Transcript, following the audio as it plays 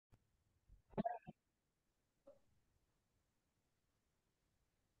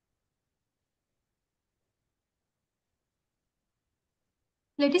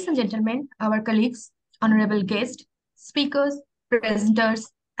Ladies and gentlemen, our colleagues, honorable guests, speakers, presenters,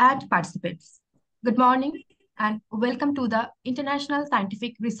 and participants. Good morning and welcome to the International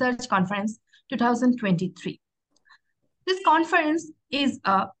Scientific Research Conference 2023. This conference is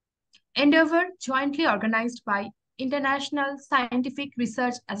a endeavor jointly organized by International Scientific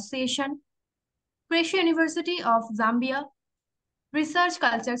Research Association, Croatia University of Zambia, Research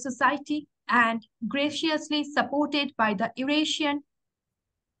Culture Society, and graciously supported by the Eurasian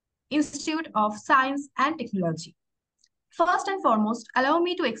Institute of Science and Technology. First and foremost, allow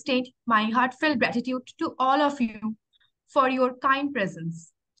me to extend my heartfelt gratitude to all of you for your kind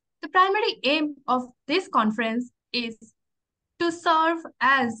presence. The primary aim of this conference is to serve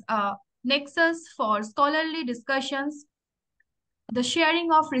as a nexus for scholarly discussions, the sharing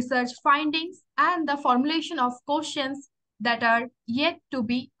of research findings, and the formulation of questions that are yet to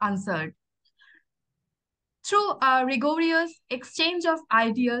be answered. Through a rigorous exchange of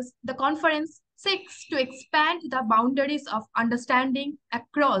ideas, the conference seeks to expand the boundaries of understanding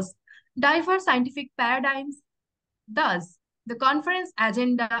across diverse scientific paradigms. Thus, the conference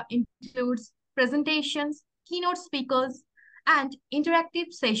agenda includes presentations, keynote speakers, and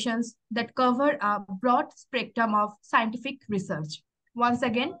interactive sessions that cover a broad spectrum of scientific research. Once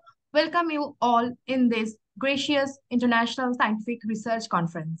again, welcome you all in this gracious International Scientific Research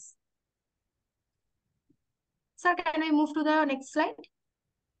Conference. Sir, can I move to the next slide?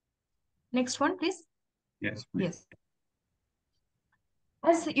 Next one, please. Yes, please.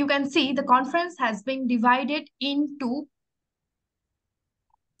 Yes. As you can see, the conference has been divided into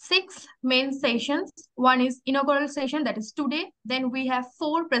 6 main sessions. One is inaugural session, that is today. Then we have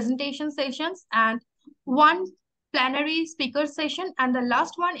 4 presentation sessions and 1 plenary speaker session. And the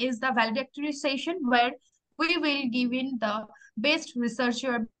last one is the valedictory session where we will give in the best research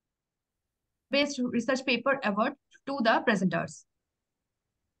paper award to the presenters.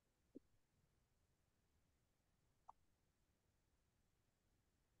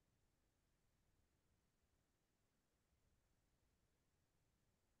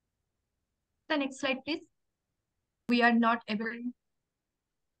 The next slide, please. We are not able to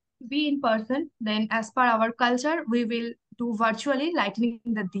be in person, then as per our culture, we will do virtually lighting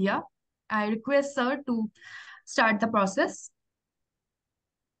the diya. I request sir to start the process.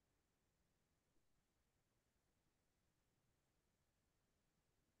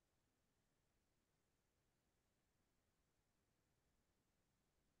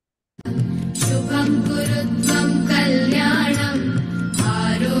 शुभं कुरुत्वं कल्याणम्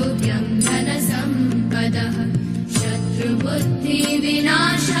आरोग्यं धनसम्पदः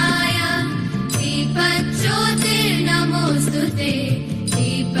शत्रुबुद्धिविनाशाय दीपज्योतिर्नमोऽस्तुते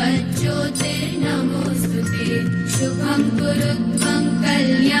दीपज्योतिर्नमोऽस्तुते शुभं कुरुत्वं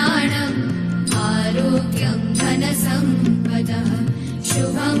कल्याणम् आरोग्यं धनसम्पदः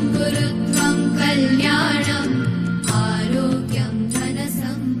शुभं कुरुत्वं कल्याणम् आरोग्यं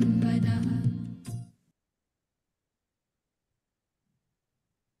धनसम्पदः.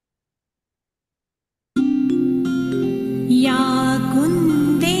 या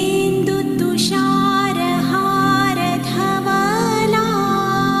कुन्देन्दुतुषारहारधवला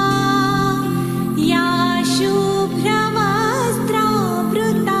या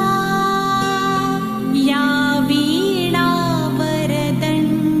शुभ्रवस्त्रावृता या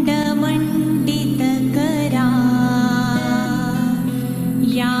वीणावरदण्डमण्डिता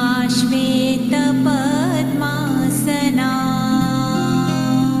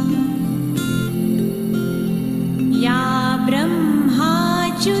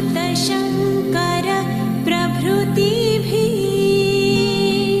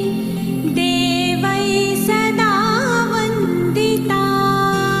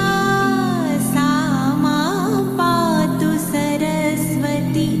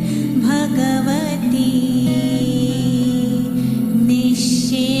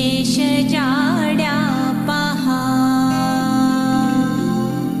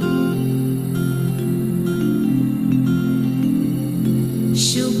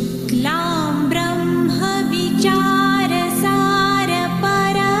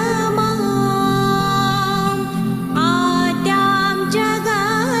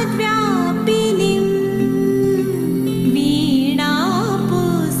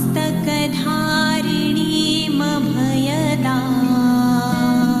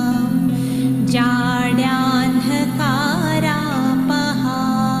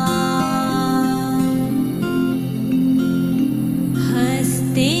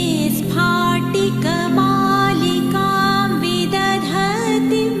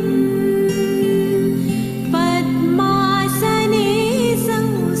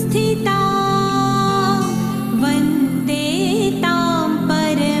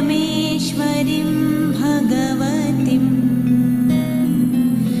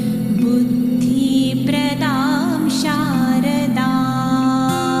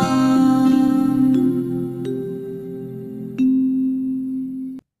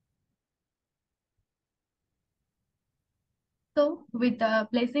the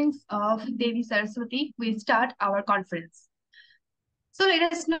blessings of Devi Saraswati, we start our conference. So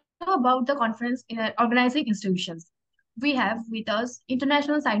let us know about the conference in organizing institutions. We have with us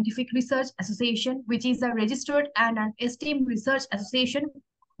International Scientific Research Association, which is a registered and an esteemed research association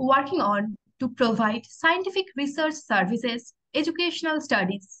working on to provide scientific research services, educational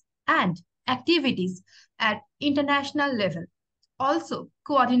studies, and activities at international level. Also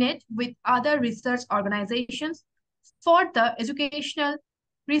coordinate with other research organizations for the educational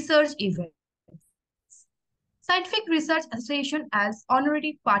research events. Scientific Research Association as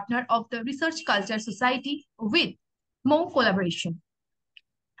honorary partner of the Research Culture Society with more collaboration.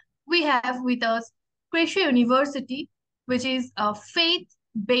 We have with us Crescia University, which is a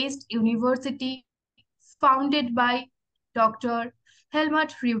faith-based university founded by Dr.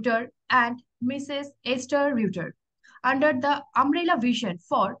 Helmut Reuter and Mrs. Esther Reuter under the umbrella vision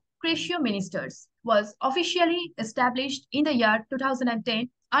for Crescio Ministers was officially established in the year 2010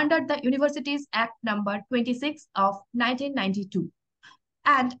 under the Universities Act number 26 of 1992.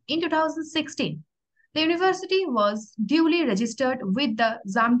 And in 2016, the university was duly registered with the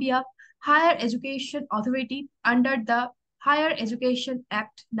Zambia Higher Education Authority under the Higher Education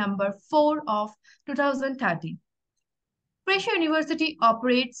Act number 4 of 2013. Crescia University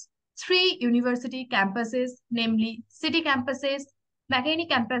operates three university campuses, namely City campuses, Makeni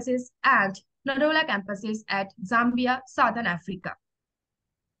campuses, and Ndola campuses at Zambia, Southern Africa.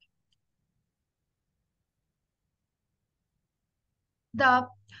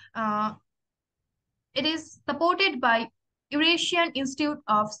 It is supported by Eurasian Institute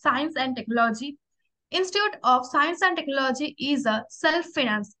of Science and Technology. Institute of Science and Technology is a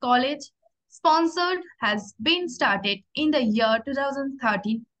self-financed college has been started in the year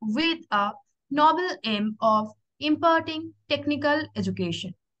 2013 with a noble aim of imparting technical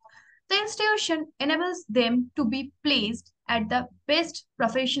education. The institution enables them to be placed at the best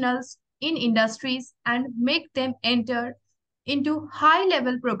professionals in industries and make them enter into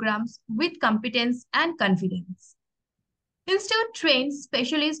high-level programs with competence and confidence. Institute trains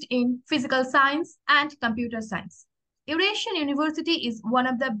specialists in physical science and computer science. Eurasian University is one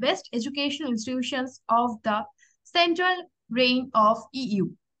of the best educational institutions of the central reign of EU.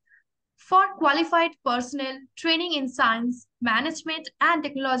 For qualified personnel, training in science, management, and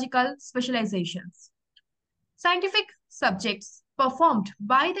technological specializations. Scientific subjects performed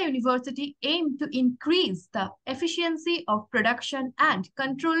by the university aim to increase the efficiency of production and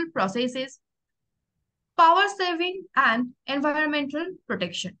control processes, power saving, and environmental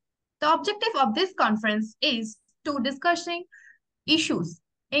protection. The objective of this conference is to discussing issues,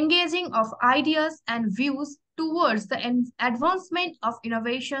 engaging of ideas and views towards the advancement of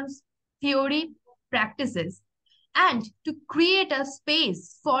innovations, theory, practices, and to create a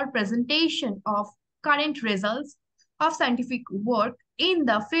space for presentation of current results of scientific work in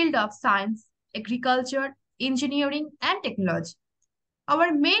the field of science, agriculture, engineering, and technology.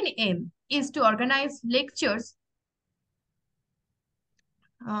 Our main aim is to organize lectures.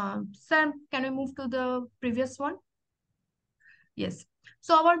 Sam, can we move to the previous one? Yes.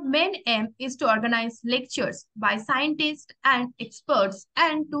 So our main aim is to organize lectures by scientists and experts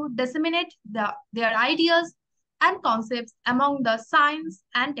and to disseminate their ideas and concepts among the science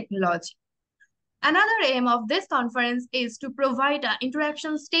and technology. Another aim of this conference is to provide an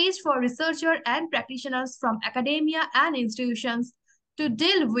interaction stage for researchers and practitioners from academia and institutions to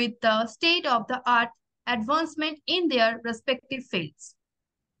deal with the state-of-the-art advancement in their respective fields.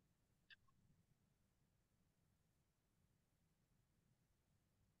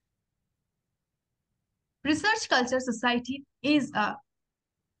 Research Culture Society is a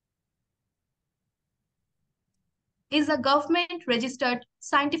government-registered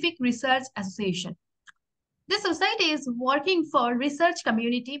scientific research association. This society is working for research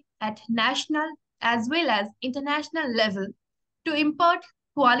community at national as well as international level to impart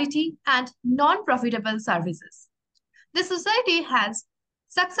quality and non-profitable services. The society has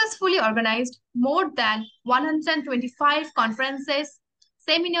successfully organized more than 125 conferences,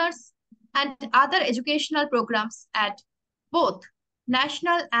 seminars, and other educational programs at both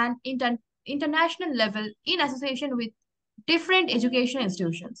national and international level in association with different education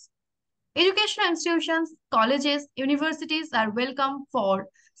institutions. Educational institutions, colleges, universities are welcome for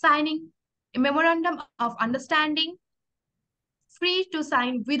signing a memorandum of understanding free to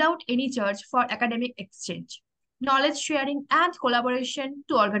sign without any charge for academic exchange, knowledge sharing, and collaboration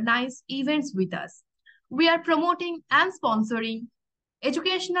to organize events with us. We are promoting and sponsoring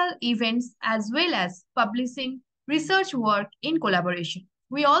educational events as well as publishing research work in collaboration.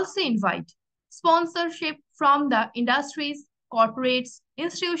 We also invite sponsorship from the industries, corporates,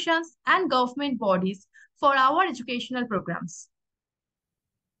 institutions, and government bodies for our educational programs.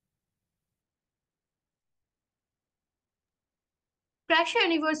 Prussia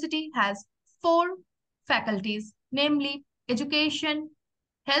University has 4 faculties, namely Education,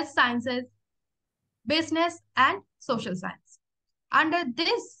 Health Sciences, Business, and Social Science. Under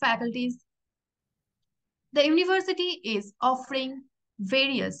these faculties, the university is offering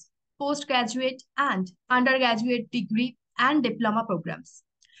various postgraduate and undergraduate degree and diploma programs.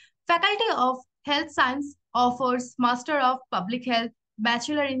 Faculty of Health Science offers Master of Public Health,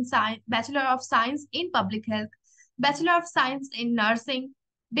 Bachelor of Science in Public Health, Bachelor of Science in Nursing,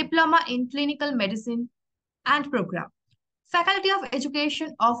 Diploma in Clinical Medicine, and program. Faculty of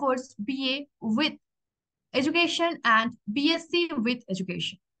Education offers BA with Education and BSc with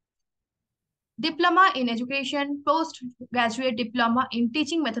Education. Diploma in Education, Postgraduate Diploma in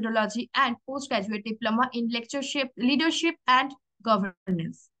Teaching Methodology, and Postgraduate Diploma in Lectureship, Leadership, and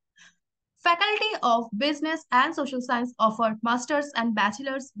Governance. Faculty of Business and Social Science offer Masters and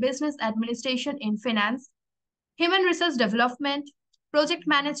Bachelor's Business Administration in Finance, Human Resource Development, Project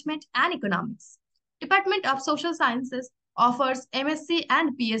Management, and Economics. Department of Social Sciences offers MSc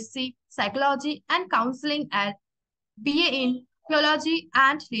and BSc Psychology and Counseling and BA in Theology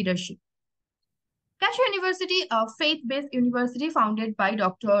and Leadership. Prussia University, a faith-based university founded by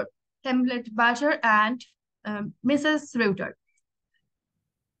Dr. Hamlet Barter and Mrs. Reuter.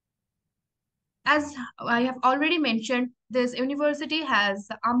 As I have already mentioned, this university has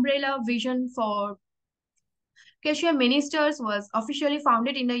the umbrella vision for Casual Ministers was officially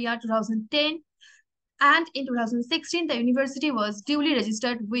founded in the year 2010, and in 2016, the university was duly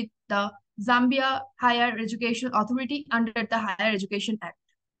registered with the Zambia Higher Education Authority under the Higher Education Act.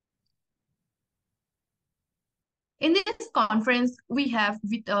 In this conference, we have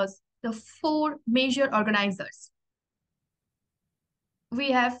with us the 4 major organizers. We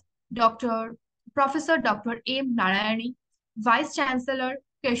have Professor Dr. M. Narayani, Vice Chancellor,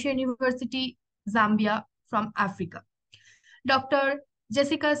 Casual University, Zambia from Africa. Dr.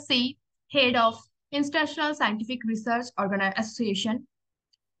 Jessica C., Head of International Scientific Research Association.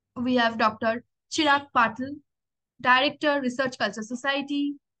 We have Dr. Chirag Patil, Director, Research Culture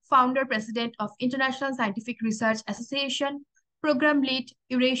Society, Founder, President of International Scientific Research Association, Program Lead,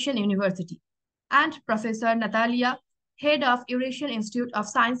 Eurasian University. And Professor Natalia, Head of Eurasian Institute of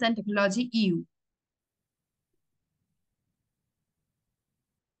Science and Technology, EU.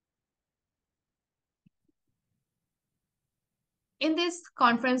 In this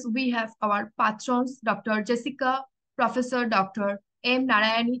conference, we have our patrons, Dr. Jessica, Professor Dr. M.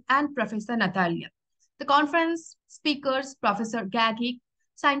 Narayani, and Professor Natalia. The conference speakers, Professor Gagik,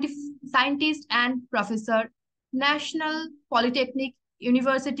 scientist and professor, National Polytechnic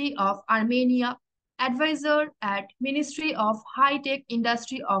University of Armenia, advisor at Ministry of High-Tech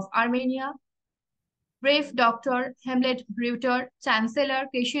Industry of Armenia, Brave Dr. Hamlet Reuter, Chancellor,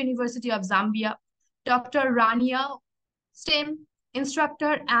 Casual University of Zambia, Dr. Rania, STEM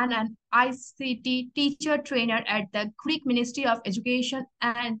instructor and an ICT teacher trainer at the Greek Ministry of Education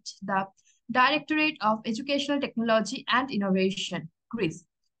and the Directorate of Educational Technology and Innovation, Greece.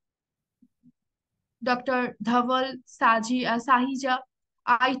 Dr. Dhaval Sahija,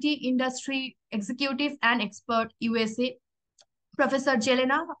 IT industry executive and expert, USA. Professor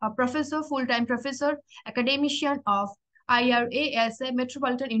Jelena, a professor, full-time professor, academician of IRASA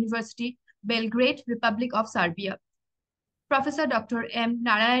Metropolitan University, Belgrade, Republic of Serbia. Professor Dr. M.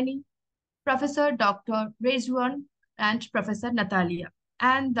 Narayani, Professor Dr. Rezwan, and Professor Natalia,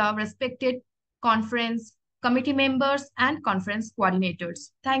 and the respected conference committee members and conference coordinators.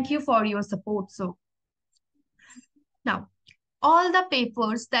 Thank you for your support. Now, all the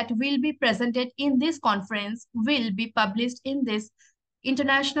papers that will be presented in this conference will be published in this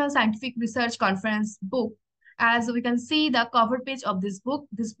International Scientific Research Conference book. As we can see the cover page of this book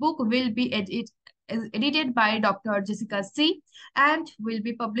will be edited by Dr. Jessica C. and will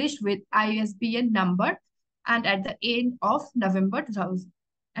be published with ISBN number and at the end of November 2000,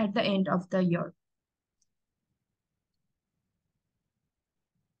 at the end of the year.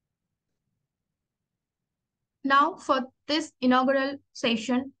 Now, for this inaugural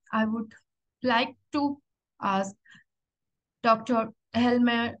session, I would like to ask Dr.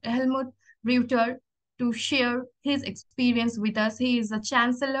 Helmut Reuter to share his experience with us. He is a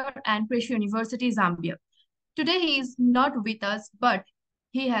Chancellor at Prussia University, Zambia. Today, he is not with us, but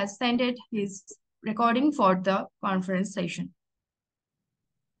he has sent his recording for the conference session.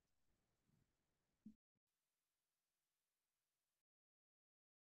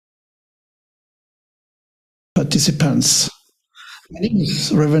 Participants. My name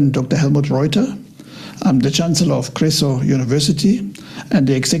is Reverend Dr. Helmut Reuter. I'm the Chancellor of Creso University and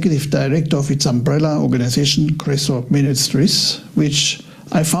the Executive Director of its umbrella organization, Creso Ministries, which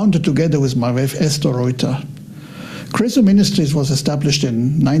I founded together with my wife Esther Reuter. CRESO Ministries was established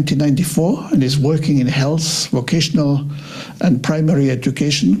in 1994 and is working in health, vocational and primary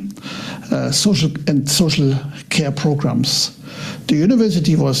education, social care programs. The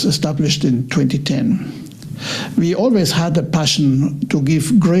university was established in 2010. We always had a passion to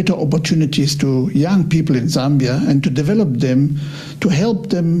give greater opportunities to young people in Zambia and to develop them, to help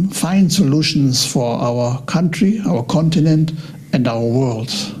them find solutions for our country, our continent, and our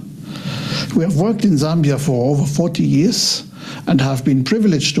world. We have worked in Zambia for over 40 years and have been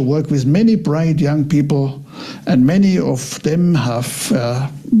privileged to work with many bright young people, and many of them have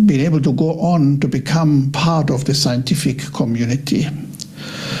been able to go on to become part of the scientific community.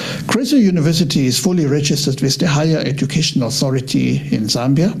 CRESO University is fully registered with the Higher Education Authority in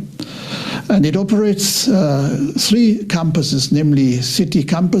Zambia, and it operates 3 campuses, namely City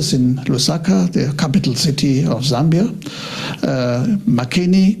Campus in Lusaka, the capital city of Zambia,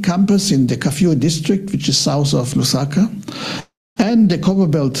 Makeni Campus in the Kafue district, which is south of Lusaka, and the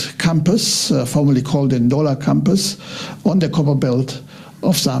Copperbelt Campus, formerly called the Ndola Campus, on the Copperbelt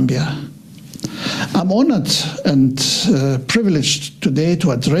of Zambia. I'm honored and privileged today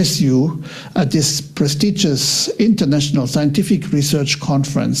to address you at this prestigious International Scientific Research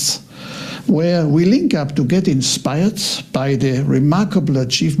Conference, where we link up to get inspired by the remarkable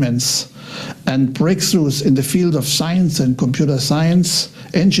achievements and breakthroughs in the field of science and computer science,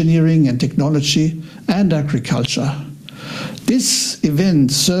 engineering and technology, and agriculture. This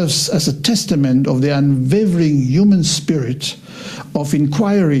event serves as a testament of the unwavering human spirit of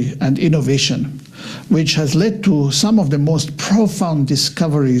inquiry and innovation, which has led to some of the most profound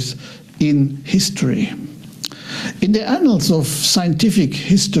discoveries in history. In the annals of scientific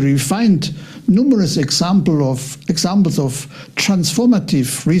history, we find numerous examples of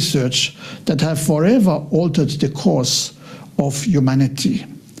transformative research that have forever altered the course of humanity.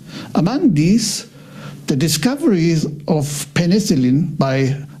 Among these, the discovery of penicillin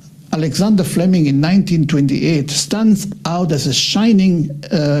by Alexander Fleming in 1928 stands out as a shining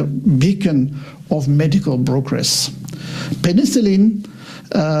beacon of medical progress. Penicillin,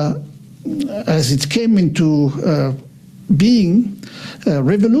 as it came into being,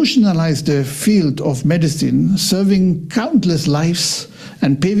 revolutionized the field of medicine, serving countless lives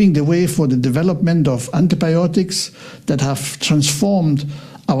and paving the way for the development of antibiotics that have transformed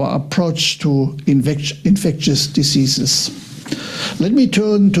our approach to infectious diseases. Let me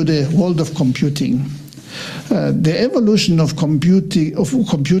turn to the world of computing. The evolution of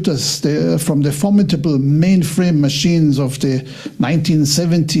computers from the formidable mainframe machines of the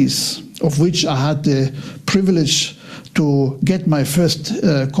 1970s, of which I had the privilege to get my first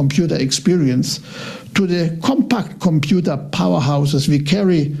computer experience, to the compact computer powerhouses we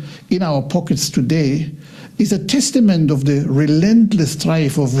carry in our pockets today, is a testament of the relentless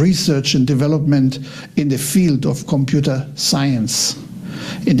drive of research and development in the field of computer science.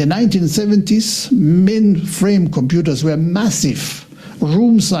 In the 1970s, mainframe computers were massive,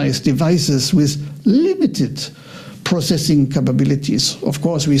 room-sized devices with limited processing capabilities. Of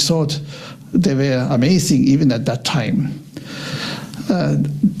course, we thought they were amazing even at that time.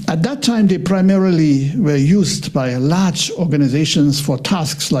 At that time, they primarily were used by large organizations for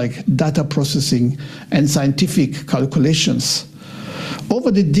tasks like data processing and scientific calculations.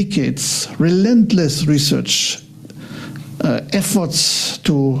 Over the decades, relentless research efforts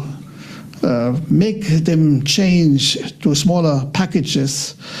to make them change to smaller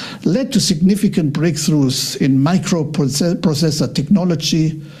packages led to significant breakthroughs in microprocessor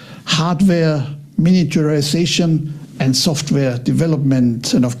technology, hardware miniaturization, and software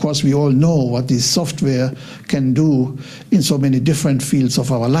development. And of course, we all know what this software can do in so many different fields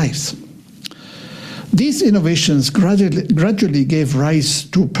of our lives. These innovations gradually gave rise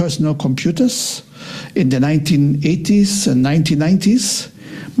to personal computers in the 1980s and 1990s,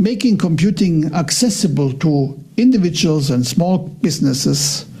 making computing accessible to individuals and small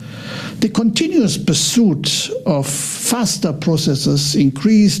businesses. The continuous pursuit of faster processors,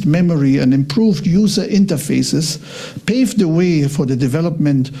 increased memory, and improved user interfaces paved the way for the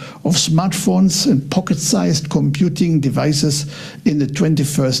development of smartphones and pocket-sized computing devices in the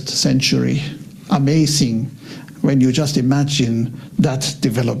 21st century. Amazing when you just imagine that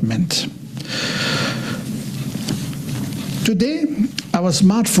development. Today, our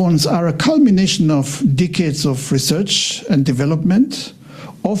smartphones are a culmination of decades of research and development,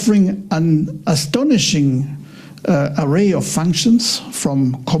 offering an astonishing array of functions,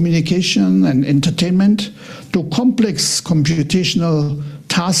 from communication and entertainment to complex computational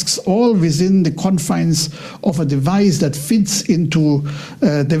tasks, all within the confines of a device that fits into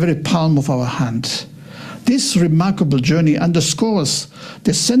the very palm of our hand. This remarkable journey underscores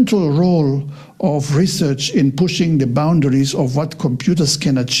the central role of research in pushing the boundaries of what computers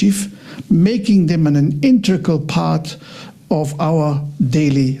can achieve, making them an integral part of our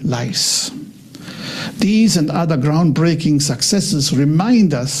daily lives. These and other groundbreaking successes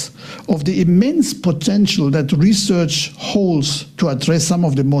remind us of the immense potential that research holds to address some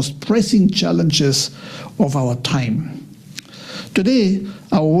of the most pressing challenges of our time. Today,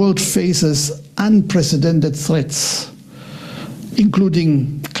 our world faces unprecedented threats,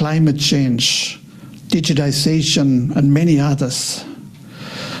 including climate change, digitization, and many others.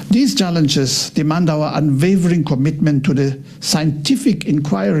 These challenges demand our unwavering commitment to the scientific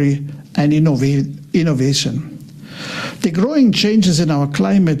inquiry and innovation. The growing changes in our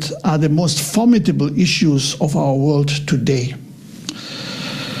climate are the most formidable issues of our world today.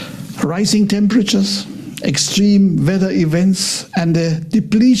 Rising temperatures, extreme weather events, and the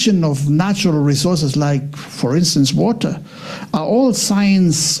depletion of natural resources like, for instance, water, are all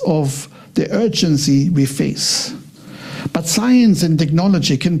signs of the urgency we face. But science and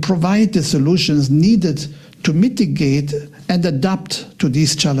technology can provide the solutions needed to mitigate and adapt to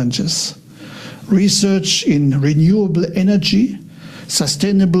these challenges. Research in renewable energy,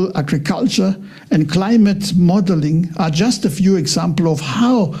 sustainable agriculture, and climate modeling are just a few examples of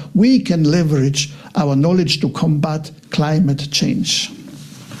how we can leverage our knowledge to combat climate change.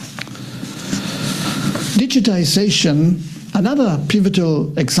 Digitization, another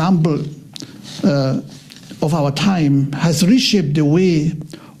pivotal example of our time, has reshaped the way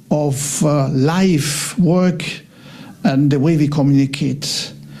of life, work, and the way we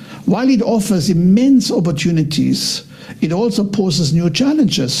communicate. While it offers immense opportunities, it also poses new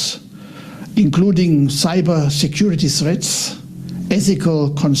challenges, including cyber security threats,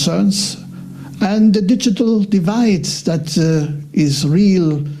 ethical concerns, and the digital divide that is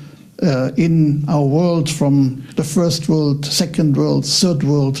real in our world, from the first world, second world, third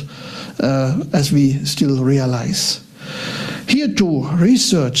world, as we still realize. Here too,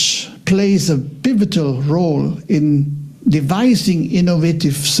 research plays a pivotal role in devising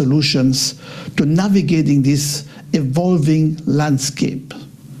innovative solutions to navigating this evolving landscape.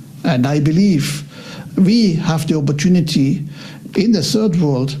 And I believe we have the opportunity in the third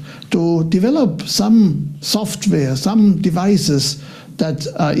world to develop some software, some devices that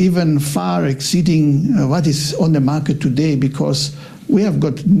are even far exceeding what is on the market today, because we have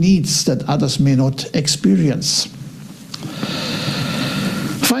got needs that others may not experience.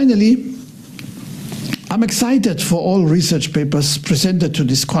 Finally, I'm excited for all research papers presented to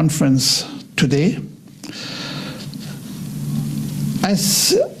this conference today,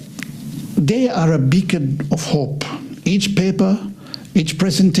 as they are a beacon of hope. Each paper, each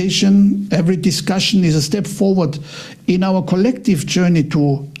presentation, every discussion is a step forward in our collective journey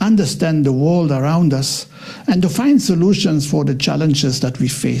to understand the world around us and to find solutions for the challenges that we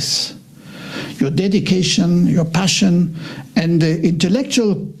face. Your dedication, your passion, and the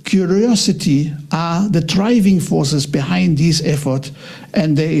intellectual curiosity are the driving forces behind this effort,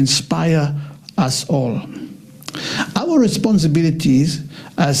 and they inspire us all. Our responsibilities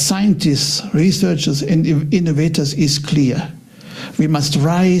as scientists, researchers, and innovators is clear. We must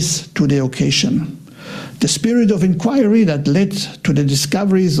rise to the occasion. The spirit of inquiry that led to the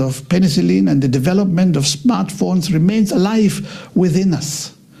discoveries of penicillin and the development of smartphones remains alive within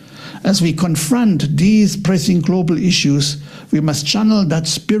us. As we confront these pressing global issues, we must channel that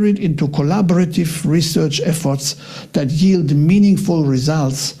spirit into collaborative research efforts that yield meaningful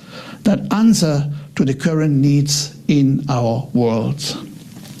results that answer to the current needs in our world.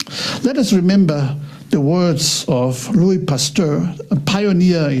 Let us remember the words of Louis Pasteur, a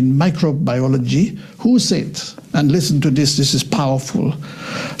pioneer in microbiology, who said, and listen to this, this is powerful,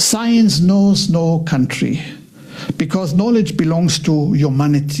 "Science knows no country, because knowledge belongs to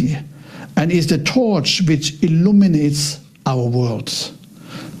humanity and is the torch which illuminates our world."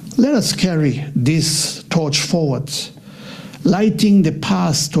 Let us carry this torch forward, lighting the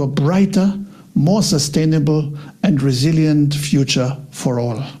path to a brighter, more sustainable and resilient future for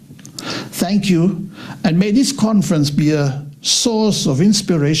all. Thank you, and may this conference be a source of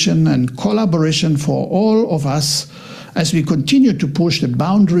inspiration and collaboration for all of us as we continue to push the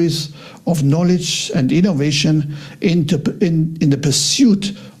boundaries of knowledge and innovation in the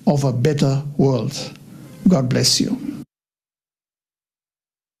pursuit of a better world. God bless you.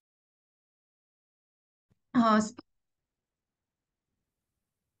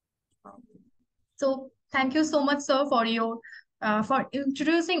 So thank you so much, sir, for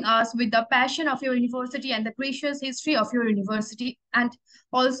introducing us with the passion of your university and the gracious history of your university, and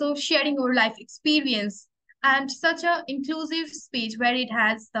also sharing your life experience and such a inclusive speech where it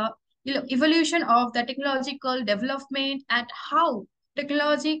has the evolution of the technological development, and how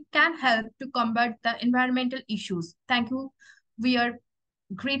technology can help to combat the environmental issues. Thank you. We are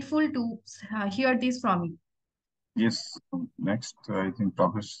grateful to hear this from you. Yes. Next, I think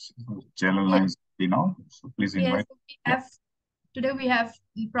Professor Jelena Yes. is now. So please Yes, invite. today we have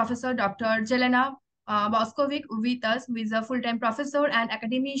Professor Dr. Jelena Boskovic with us, who is a full-time professor and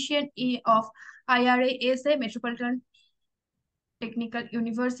academician of IRASA Metropolitan Technical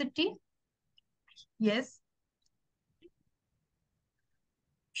University. Yes.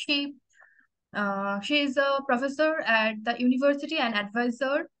 She is a professor at the university and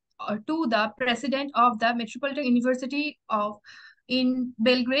advisor to the president of the Metropolitan University of in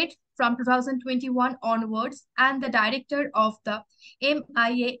Belgrade from 2021 onwards, and the director of the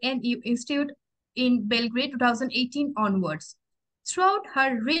MIANU Institute in Belgrade 2018 onwards. Throughout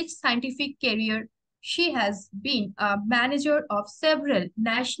her rich scientific career, she has been a manager of several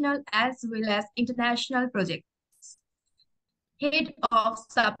national as well as international projects, head of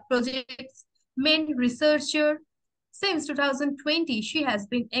sub-projects, main researcher. Since 2020, she has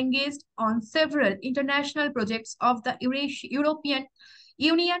been engaged on several international projects of the European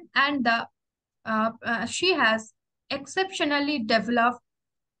Union, and she has exceptionally developed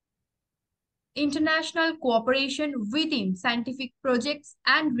international cooperation within scientific projects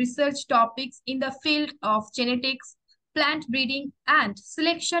and research topics in the field of genetics, plant breeding, and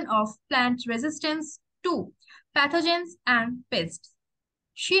selection of plant resistance to pathogens and pests.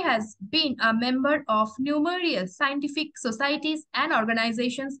 She has been a member of numerous scientific societies and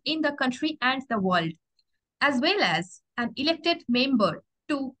organizations in the country and the world, as well as an elected member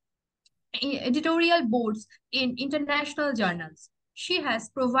to editorial boards in international journals. She has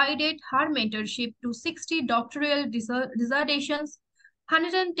provided her mentorship to 60 doctoral dissertations,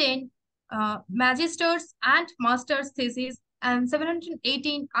 110 master's and master's theses, and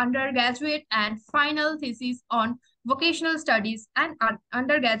 718 undergraduate and final theses on vocational studies and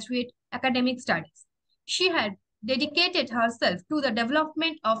undergraduate academic studies. She had dedicated herself to the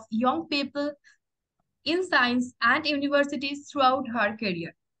development of young people in science and universities throughout her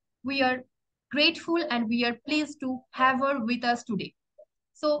career. We are grateful and we are pleased to have her with us today.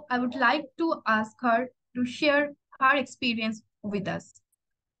 So I would like to ask her to share her experience with us.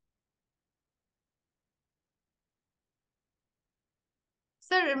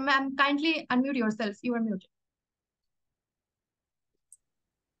 Sir, ma'am, kindly unmute yourself. You are muted.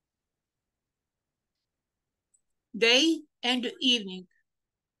 Day and evening.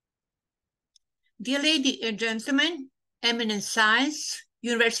 Dear ladies and gentlemen, eminent science,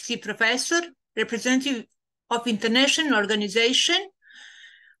 university professor, representative of international organization,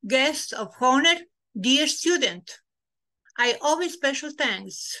 guests of honor, dear student, I owe special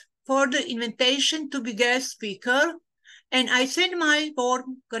thanks for the invitation to be guest speaker, and I send my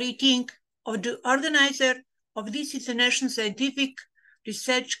warm greeting of the organizer of this international scientific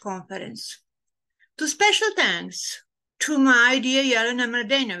research conference. To special thanks to my dear Jelena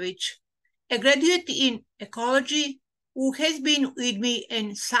Mladenovic, a graduate in ecology who has been with me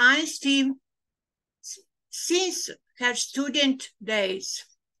in science team since her student days.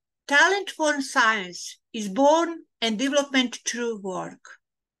 Talent for science is born and development through work.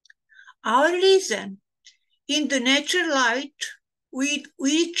 Our reason in the natural light with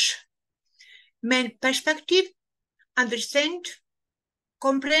which man perspective, understand,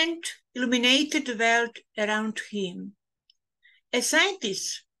 comprehend, illuminated the world around him. A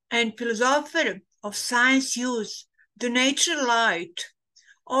scientist and philosopher of science use the natural light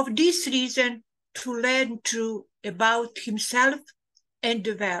of this reason to learn true about himself and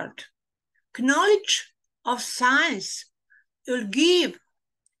the world. Knowledge of science will give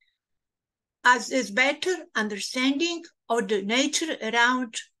us a better understanding of the nature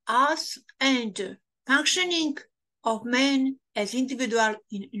around us and the functioning of man as individual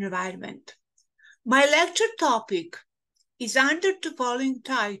in environment. My lecture topic is under the following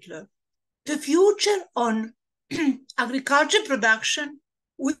title: The Future on Agriculture Production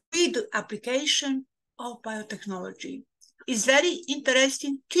with the Application of Biotechnology. It's very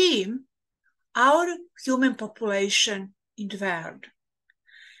interesting theme, our human population in the world.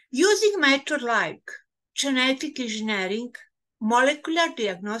 Using methods like genetic engineering, molecular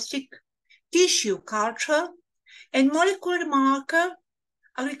diagnostic, tissue culture, and molecular marker,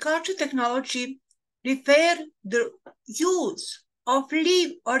 agriculture technology refer the use of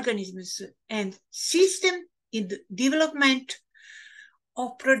live organisms and systems in the development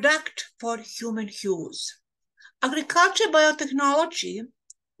of product for human use. Agriculture biotechnology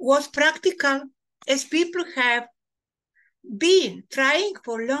was practical as people have been trying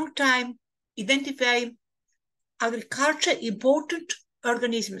for a long time identifying agriculture important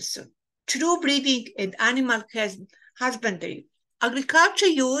organisms through breeding and animal husbandry. Agriculture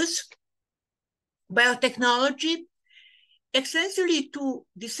use biotechnology extensively to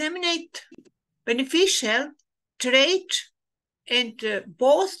disseminate beneficial trait and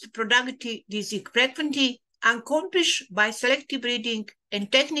both productive disease frequently accomplished by selective breeding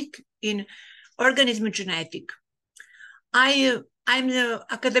and technique in organism genetic. I'm an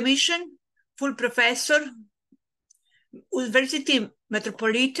academician, full professor, University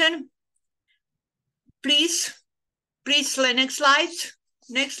Metropolitan. Please, next slide.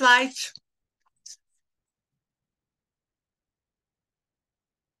 Next slide.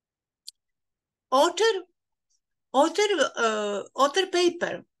 Author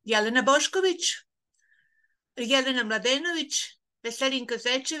paper, Jelena Bošković, Jelena Mladenović, Veselin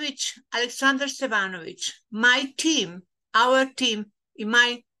Kozečević, Aleksandar Stevanović. My team, our team, in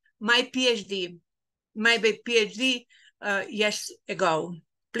my PhD years ago.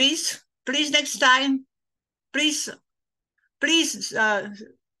 Please, next time. Please.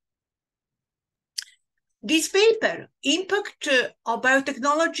 This paper, Impact of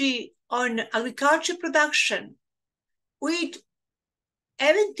Biotechnology on Agriculture Production with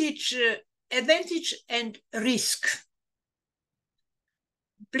advantage and risk.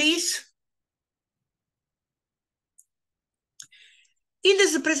 Please. In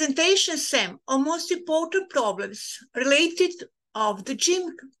this presentation, some of most important problems related of the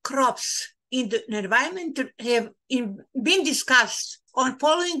GM crops in the environment have been discussed on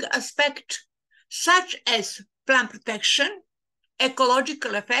following aspects, such as plant protection,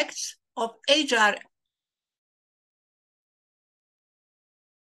 ecological effects of HR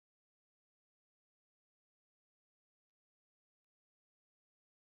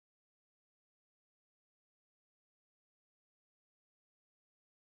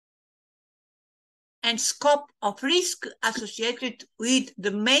and scope of risk associated with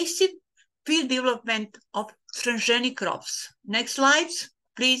the massive field development of transgenic crops. Next slides,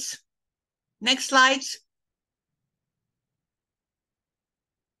 please. Next slides.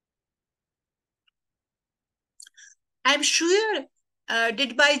 I'm sure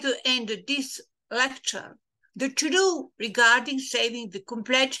that by the end of this lecture, the truth regarding saving the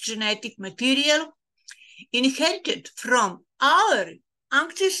complete genetic material inherited from our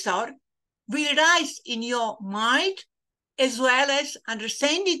ancestors will rise in your mind, as well as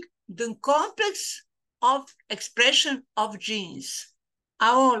understanding the complex of expression of genes,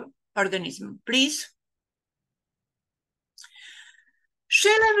 our organism. Please.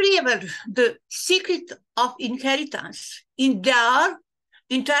 Shall I reveal the secret of inheritance in their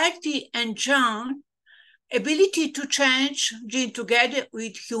entirety and John's ability to change gene together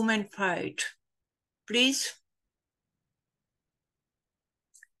with human fate? Please.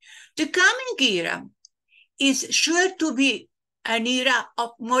 The coming era is sure to be an era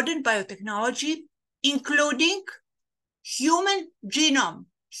of modern biotechnology, including human genome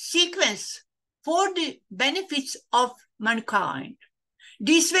sequence for the benefits of mankind.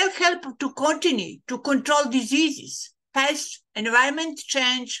 This will help to continue to control diseases, pests, environment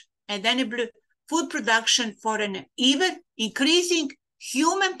change, and enable food production for an ever increasing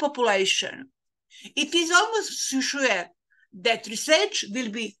human population. It is almost sure that research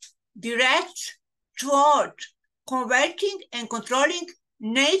will be direct toward converting and controlling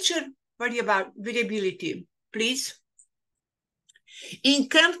nature variability. Please. In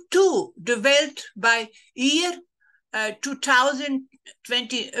Camp 2, developed by year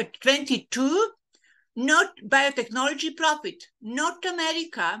 2022, not biotechnology profit, North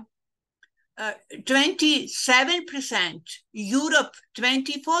America 27%, Europe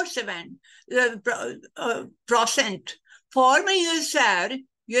 24%, former USSR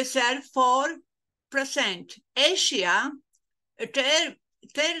 4%, Asia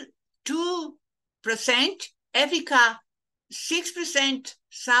 2%, Africa 6%,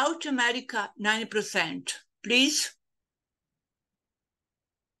 South America 9%. Please.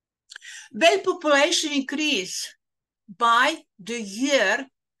 World population increase by the year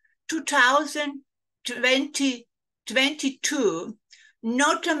 2022,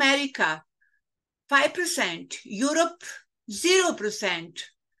 North America 5%, Europe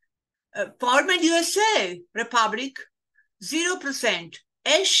 0%, former USA Republic 0%,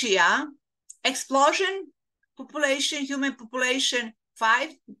 Asia explosion population, human population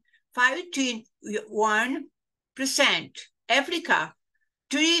 5%, Africa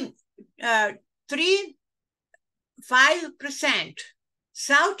 5%,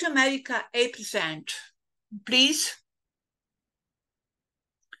 South America 8%. Please.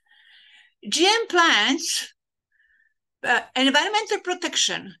 GM plants, environmental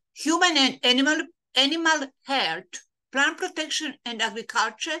protection, human and animal health, plant protection and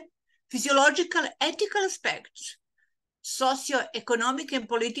agriculture, physiological, ethical aspects, socio-economic and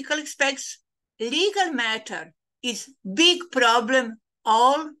political aspects, legal matter is big problem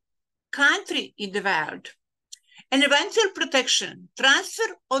all country in the world. Environmental protection,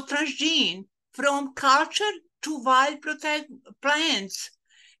 transfer of transgene from culture to wild plants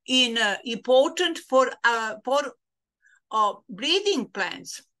in important for breeding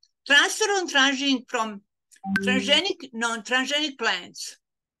plants. Transfer of transgene from transgenic, non-transgenic plants.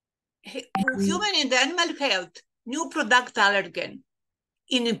 Human and animal health, new product allergen.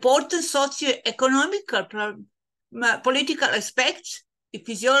 In important socio-economical, political aspects,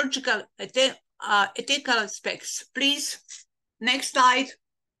 physiological, ethical aspects. Please, next slide.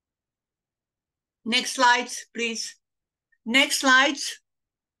 Next slides, please. Next slides.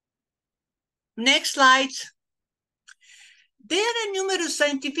 Next slides. There are numerous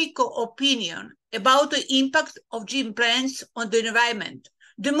scientific opinions about the impact of gene plants on the environment.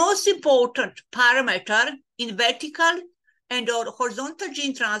 The most important parameter in vertical and or horizontal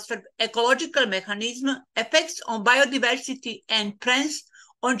gene transfer ecological mechanism effects on biodiversity and plants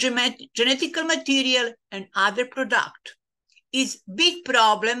on genetic material and other product is big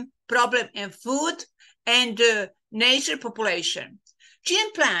problem in food and nature population.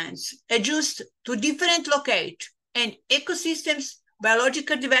 GM plants adjust to different locate and ecosystems,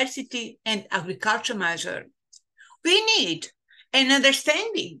 biological diversity, and agriculture measure. We need an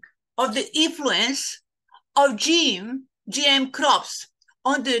understanding of the influence of GM crops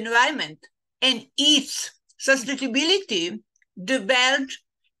on the environment and its sustainability, developed,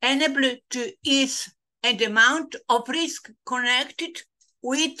 enabled to ease and the amount of risk connected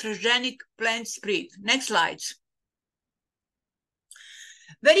with transgenic plant spread. Next slides.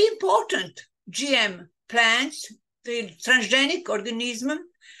 Very important GM plants, the transgenic organism,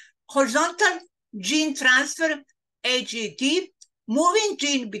 horizontal gene transfer, AGT, moving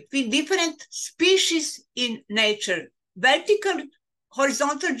gene between different species in nature, vertical,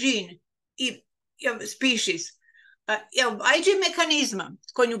 horizontal gene species, IG mechanism,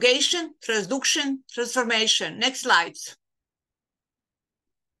 conjugation, transduction, transformation. Next slides.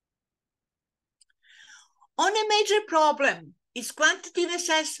 On a major problem is quantitative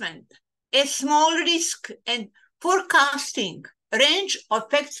assessment, a small risk and forecasting range of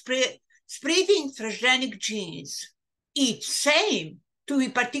effects spreading transgenic genes. Each same to be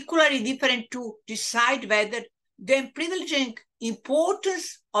particularly different to decide whether the privileging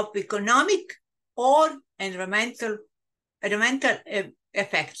importance of economic or environmental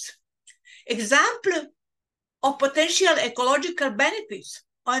effects. Example of potential ecological benefits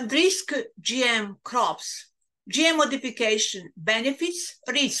on risk GM crops. GM modification benefits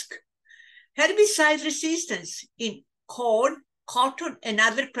risk. Herbicide resistance in corn, cotton, and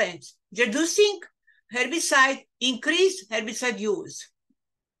other plants. Reducing herbicide, increase herbicide use.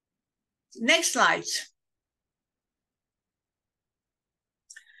 Next slides.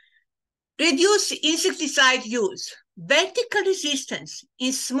 Reduce insecticide use. Vertical resistance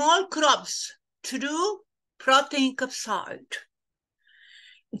in small crops through protein capsid.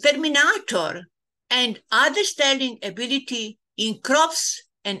 Terminator and other sterling ability in crops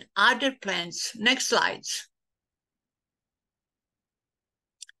and other plants. Next slides.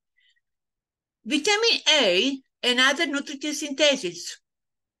 Vitamin A and other nutritive synthesis.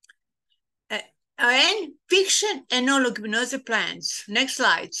 And fiction and non-leguminous plants. Next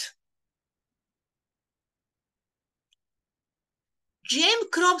slides.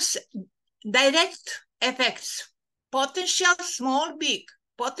 GM crops direct effects, potential small, big,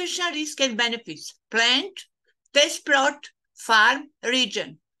 potential risk and benefits, plant, test plot, farm,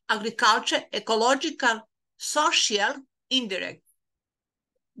 region, agriculture, ecological, social, indirect.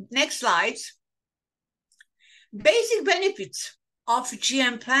 Next slides. Basic benefits of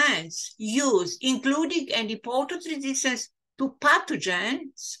GM plants use, including an important resistance to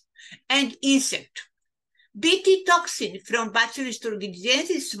pathogens and insect. Bt toxin from Bacillus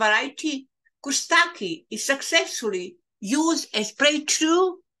thuringiensis variety Kustaki is successfully used and sprayed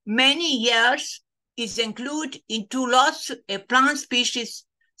through many years. Is included in 2 lots of plant species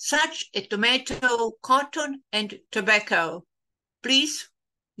such as tomato, cotton, and tobacco. Please,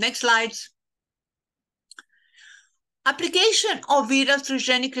 next slides. Application of viral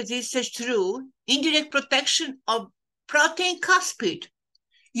transgenic resistance through indirect protection of protein capsid,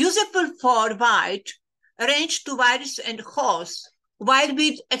 usable for wide range to virus and hosts, while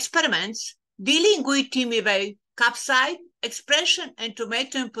with experiments dealing with TMA capsid expression and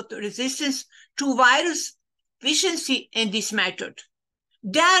tomato input resistance to virus efficiency in this method.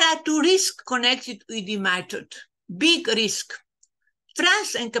 There are 2 risks connected with the method. Big risk,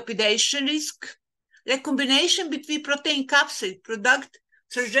 trans-encapsulation risk, recombination between protein capsid product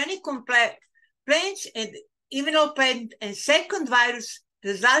transgenic plants and immunoplant and second virus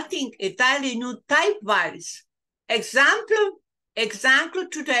resulting entirely new type virus. Example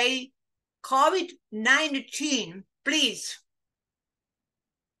today, COVID-19. Please,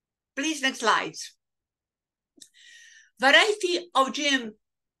 next slides. Variety of GM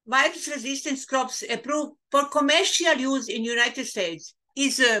virus-resistant crops approved for commercial use in United States.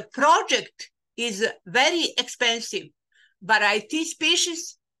 Project is very expensive. Variety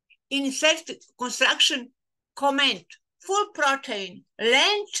species insect construction comment full protein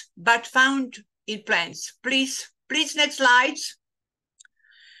length but found in plants. Please next slides.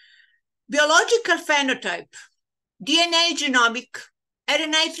 Biological phenotype, DNA genomic,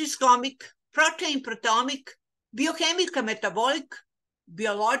 RNA trisomic, protein proteomic, biochemical metabolic,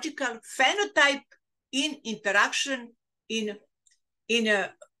 biological phenotype in interaction in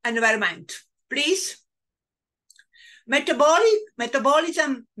environment. Please. Metabolic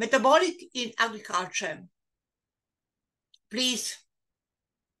in agriculture. Please.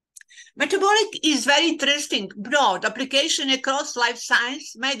 Metabolic is very interesting, broad application across life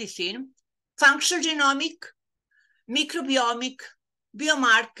science, medicine, functional genomic, microbiomic,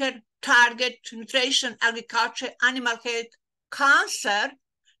 biomarker, target, nutrition, agriculture, animal health, cancer,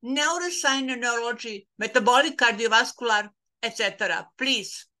 neuroscience, neurology, metabolic, cardiovascular, etc.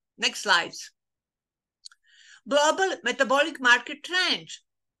 Please, next slides. Global metabolic market trend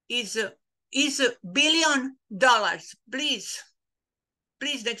is $1 billion. Please,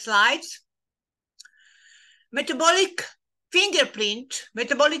 next slides. Metabolic fingerprint,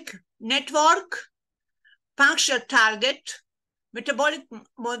 metabolic network, functional target, metabolic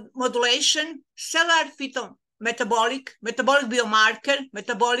modulation, cellular phytometabolic, metabolic biomarker,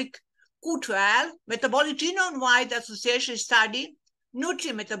 metabolic Q12, metabolic genome-wide association study,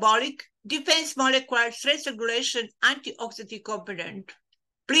 nutrimetabolic, defense molecular, stress regulation, antioxidant component.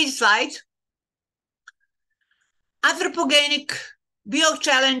 Please slide. Anthropogenic,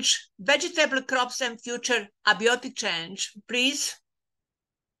 biochallenge, vegetable crops and future abiotic change. Please.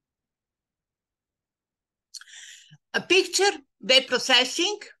 A picture, data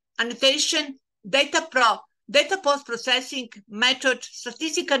processing, annotation, data post-processing method,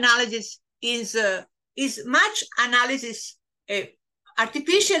 statistical analysis is much analysis.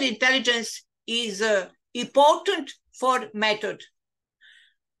 Artificial intelligence is important for method.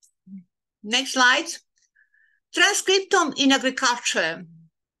 Next slide. Transcriptome in agriculture.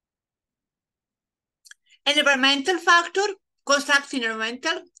 Environmental factor, construct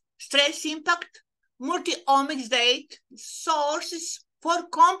environmental, stress impact, multi-omics data, sources for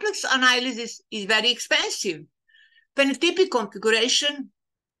complex analysis is very expensive. Phenotypic configuration,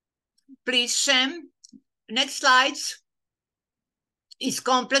 please, Shem. Next slides. Is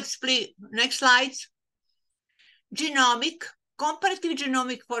complex, please. Next slides. Genomic, comparative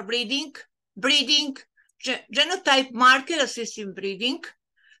genomic for breeding, genotype marker assisting breeding,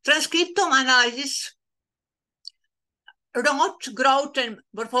 transcriptome analysis, root growth and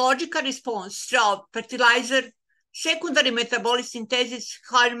morphological response to fertilizer, secondary metabolic synthesis,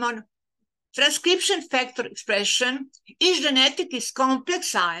 hormone, transcription factor expression. Each genetic is complex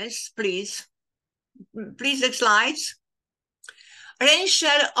science, please. Please, next slides. Range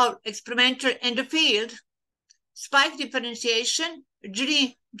share of experimenter in the field, spike differentiation,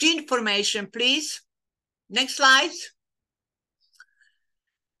 gene formation, please. Next slides.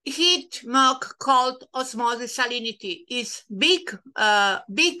 Heat, smoke, cold, osmosis, salinity is big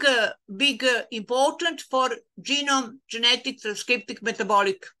important for genome, genetic, transcriptic,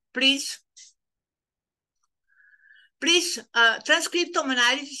 metabolic. Please. Transcriptome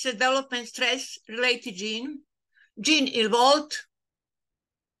analysis, development, stress-related gene involved,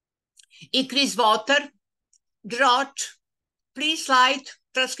 increase water, drought. Please slide,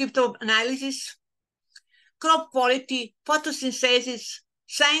 transcriptome analysis, crop quality, photosynthesis,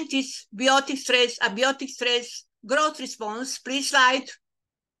 scientists, biotic stress, abiotic stress, growth response. Please slide.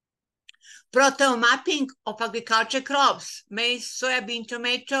 Proteome mapping of agriculture crops, maize, soybean,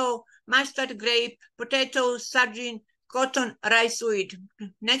 tomato, mustard, grape, potato, sardine, cotton, rice, wheat.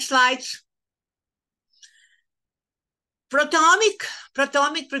 Next slides.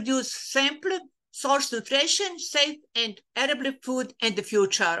 Proteomic produce sample, source nutrition, safe and edible food in the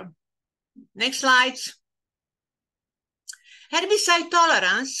future. Next slides. Herbicide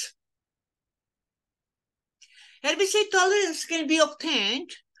tolerance. Herbicide tolerance can be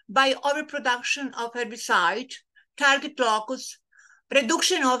obtained by overproduction of herbicide, target locus,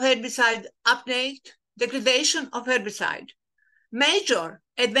 reduction of herbicide uptake, degradation of herbicide. Major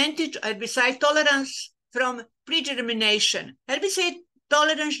advantage of herbicide tolerance from predetermination. Herbicide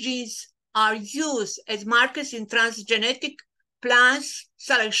tolerance genes are used as markers in transgenetic plants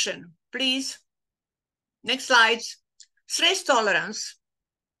selection. Please. Next slides. Stress tolerance.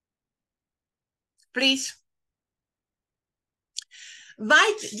 Please.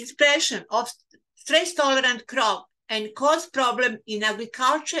 Wide dispersion of stress-tolerant crop and cause problem in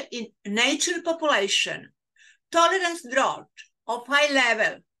agriculture in natural population. Tolerance drought of high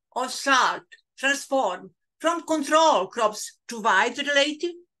level of salt transformed from control crops to wild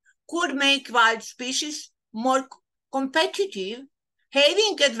relative could make wild species more competitive,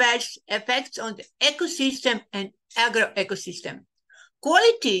 having adverse effects on the ecosystem and agroecosystem.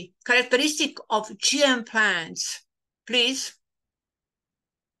 Quality characteristic of GM plants, please.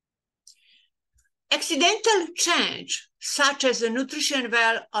 Accidental change, such as a nutrition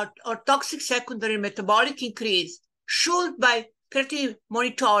well or toxic secondary metabolic increase, should by creative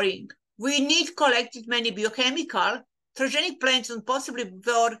monitoring. We need collected many biochemical, transgenic plants and possibly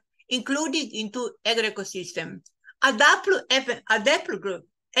were included into agroecosystem. Adaptive group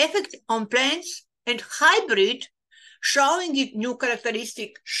effect on plants and hybrid, showing it new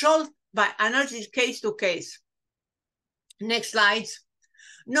characteristic, shown by analysis case to case. Next slides.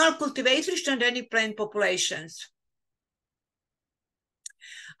 Non-cultivatory transgenic plant populations.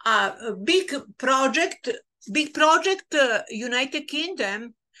 Big project, United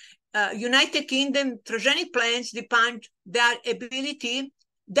Kingdom transgenic plants depend their ability,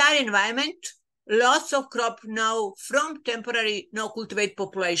 their environment, loss of crop now from temporary no-cultivate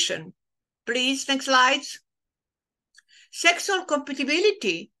population. Please, next slides. Sexual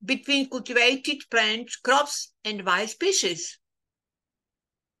compatibility between cultivated plant crops and wild species.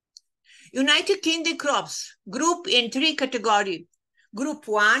 United Kingdom crops group in 3 categories. Group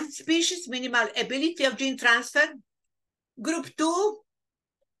 1, species, minimal ability of gene transfer. Group 2,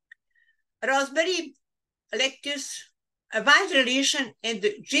 raspberry, lettuce, a wide relation and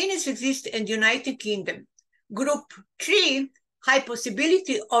the genus exists in the United Kingdom. Group 3, high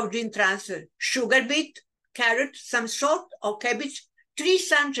possibility of gene transfer. Sugar beet, carrot, some sort of cabbage, trees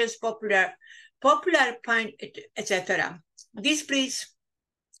such as popular pine, etc. This please.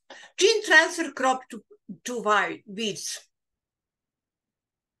 Gene transfer crop to weeds.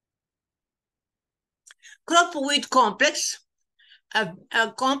 Crop weed complex, a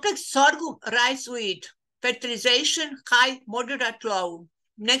complex sorghum rice weed, fertilization high, moderate, low.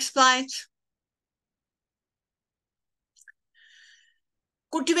 Next slide.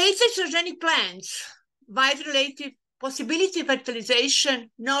 Cultivated transgenic plants, wide relative possibility fertilization,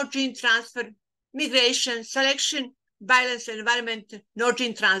 no gene transfer, migration, selection, balanced environment, no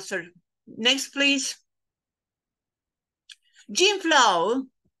gene transfer. Next, please. Gene flow.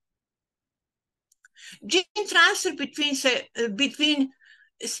 Gene transfer between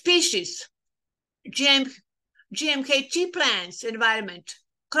species, GMKT plants, environment,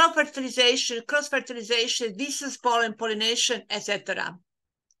 crop fertilization, cross-fertilization, distance pollen, pollination, etc.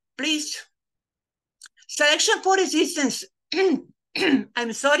 Please. Selection for resistance.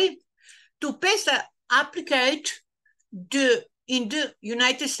 I'm sorry. To pest applicate in the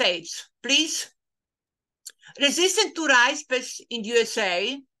United States, please. Resistant to rice pests in the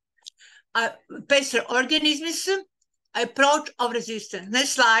USA, pest organisms, approach of resistance.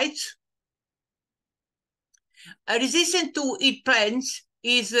 Next slide. Resistant to eat plants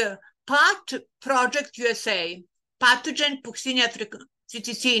is part project USA, pathogen Puccinia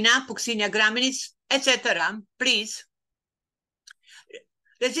triticina, Puccinia graminis, etc. Please.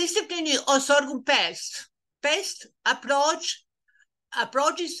 Resistant or sorghum pests. Pest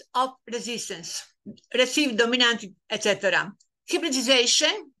approaches of resistance, receive dominant, etc.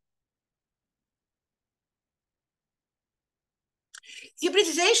 Hybridization.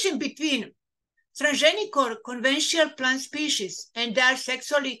 Hybridization between transgenic or conventional plant species and their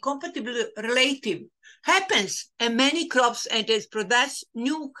sexually compatible relative happens in many crops and has produced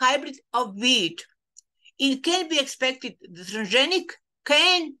new hybrid of wheat. It can be expected the transgenic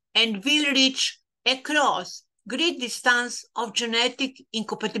can and will reach across great distance of genetic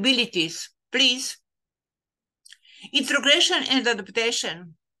incompatibilities. Please. Integration and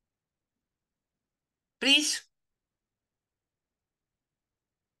adaptation. Please.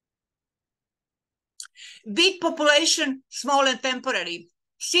 Wheat population, small and temporary.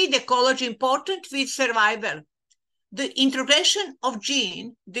 Seed ecology important with survival. The integration of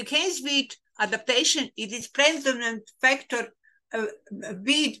gene, the case wheat adaptation, it is predominant factor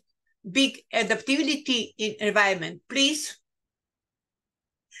with big adaptability in environment. Please.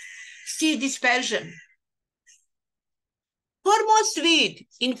 Seed dispersion. For most wheat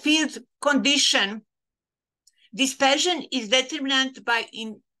in field condition, dispersion is determined by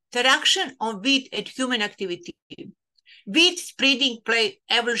interaction of wheat and human activity. Wheat spreading play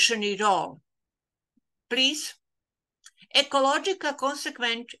evolutionary role. Please. Ecological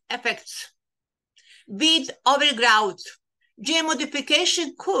consequent effects. Wheat overgrowth. GM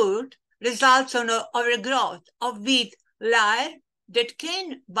modification could result on overgrowth of wheat layer that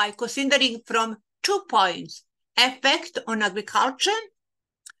can, by considering from 2 points, effect on agriculture,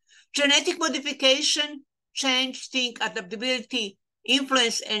 genetic modification, change, think, adaptability,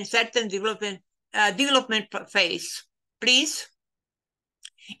 influence, and certain development phase. Please.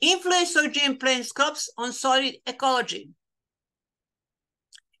 Influence of GM plants crops on soil ecology.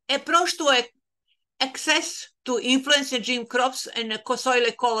 Approach to access to influence in GM crops and soil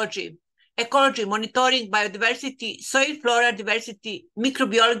ecology. Ecology, monitoring biodiversity, soil flora diversity,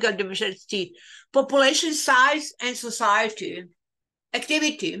 microbiological diversity, population size, and society.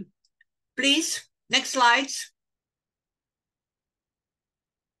 Activity. Please, next slides.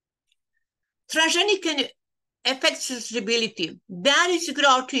 Transgenic affects stability. There is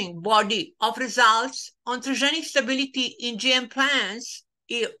growing body of results on transgenic stability in GM plants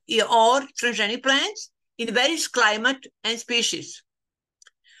or transgenic plants in various climate and species.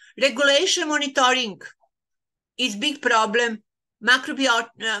 Regulation monitoring is big problem.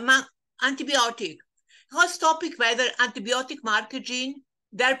 Antibiotic. Hot topic whether antibiotic market gene,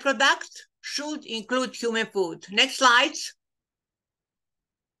 their product should include human food. Next slides.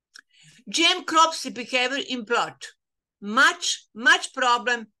 GM crops behavior in plot. Much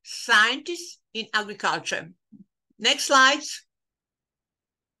problem scientists in agriculture. Next slides.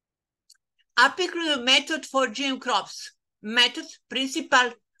 Applicable method for GM crops. Method,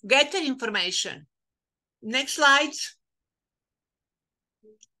 principle, gather information. Next slides.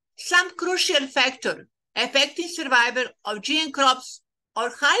 Some crucial factor affecting survival of GM crops or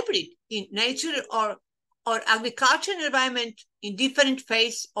hybrid in nature or agricultural environment in different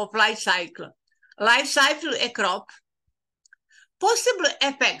phases of life cycle. Life cycle a crop. Possible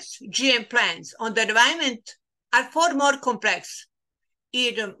effects GM plants on the environment are far more complex.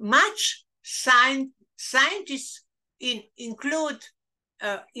 Much scientists include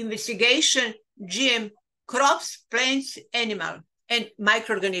investigation GM crops, plants, animal, and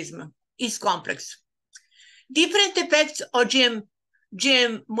microorganism is complex. Different effects of GM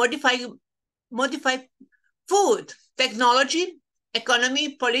modify food, technology,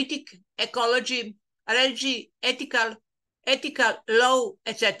 economy, politics, ecology, allergy, ethical law,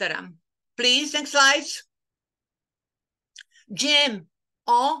 etc. Please, next slides. GM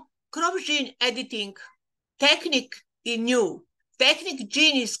or crop gene editing technique is new. Technique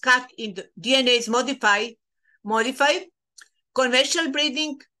gene is cut in the DNA is modified, conventional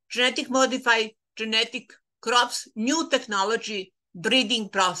breeding, genetic modified, genetic crops, new technology, breeding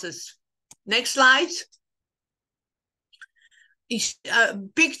process. Next slide.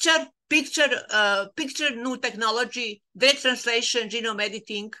 Picture new technology, direct translation, genome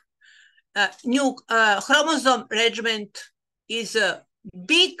editing, new chromosome regiment is a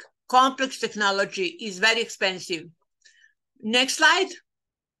big complex technology, is very expensive. Next slide.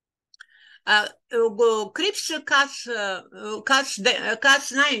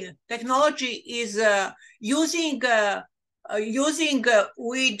 Cas9 technology is using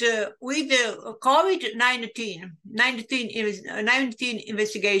with COVID-19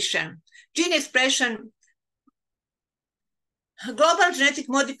 investigation, gene expression, global genetic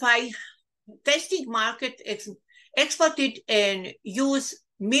modify testing market exported and use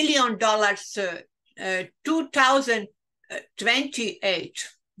 $1 million 2028.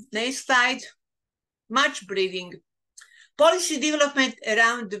 Next slide. Much breeding. Policy development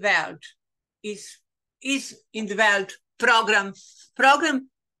around the world is in the world program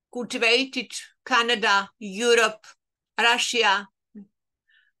cultivated Canada, Europe, Russia,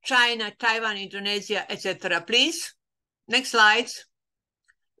 China, Taiwan, Indonesia, etc. Please. Next slide.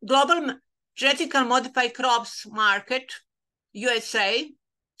 Global genetically modified crops market, USA,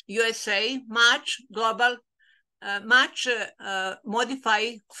 much global, much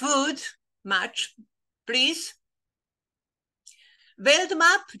modified food, much, please. World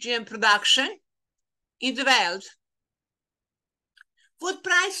map GM production in the world. Food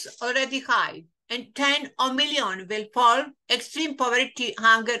price already high, and 10 million will fall extreme poverty,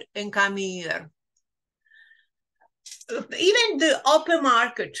 hunger in coming year. Even the open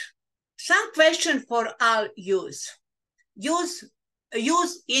market, some question for all use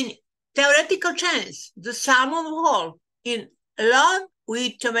in theoretical chance, the salmon whole in long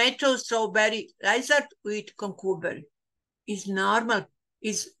with tomato, strawberry, lizard with cucumber is normal,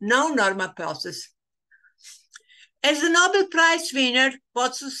 is no normal process. As the Nobel Prize winner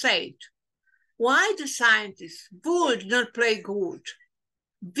Potsu said, why the scientists would not play good?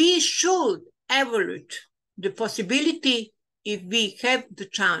 We should evaluate the possibility if we have the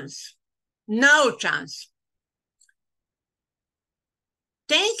chance. No chance.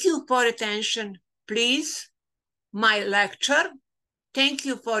 Thank you for attention, please. My lecture. Thank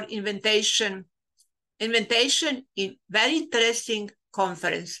you for invitation in very interesting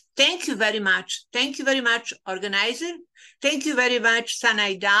conference. Thank you very much. Thank you very much, organizer. Thank you very much,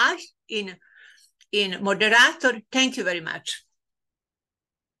 Sanaidar, in moderator. Thank you very much.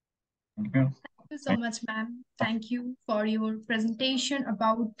 Thank you. Thank you so much, ma'am. Thank you for your presentation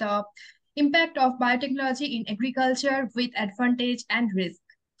about the impact of biotechnology in agriculture with advantage and risk.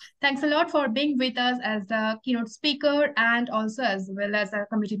 Thanks a lot for being with us as the keynote speaker and also as well as a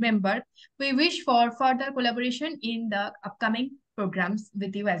committee member. We wish for further collaboration in the upcoming programs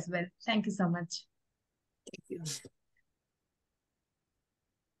with you as well. Thank you so much. Thank you.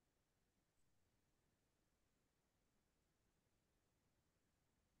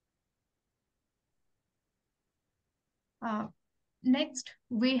 Next,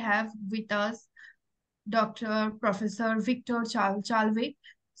 we have with us Dr. Professor Victor Chalve.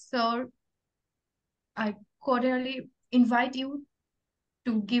 Sir, I cordially invite you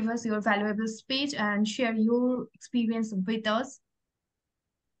to give us your valuable speech and share your experience with us.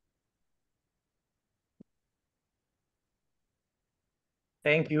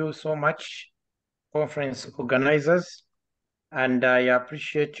 Thank you so much, conference organizers, and I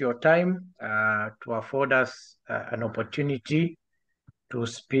appreciate your time to afford us an opportunity to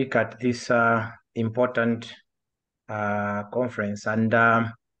speak at this important conference. And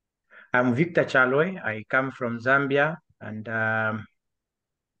I'm Victor Chalwe. I come from Zambia, and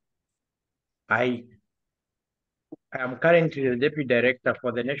I am currently the Deputy Director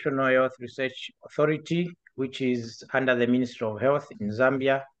for the National Health Research Authority, which is under the Ministry of Health in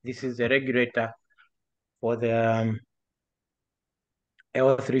Zambia. This is the regulator for the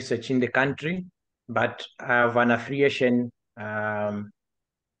health research in the country, but I have an affiliation. I'm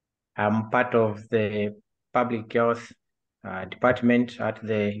part of the public health department at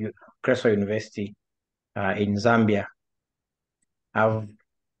the Creso University in Zambia. I have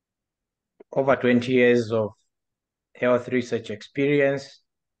over 20 years of health research experience,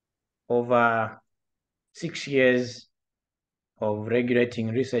 over 6 years of regulating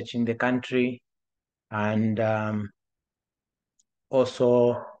research in the country, and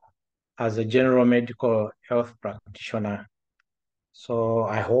also as a general medical health practitioner. So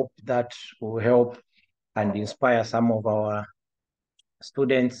I hope that will help and inspire some of our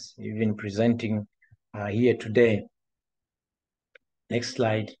students, even presenting here today. Next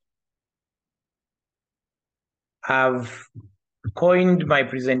slide. I've coined my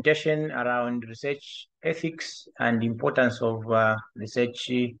presentation around research ethics and importance of research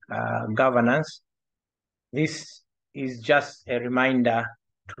governance. This is just a reminder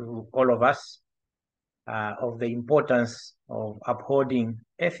to all of us of the importance of upholding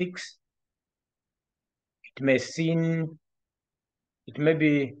ethics. It may seem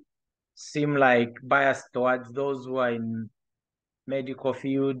like bias towards those who are in medical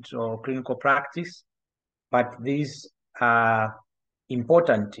field or clinical practice, but these are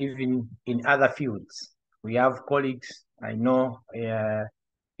important even in other fields. We have colleagues I know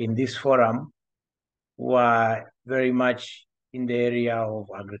in this forum who are very much in the area of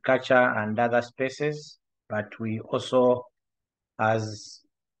agriculture and other spaces, but we also, as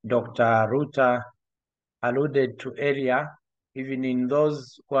Dr. Ruta alluded to earlier, even in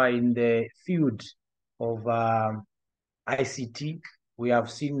those who are in the field of ICT, we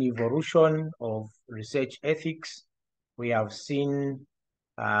have seen evolution of research ethics. We have seen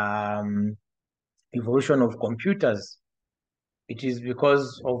evolution of computers. It is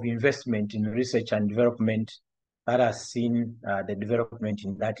because of investment in research and development that has seen the development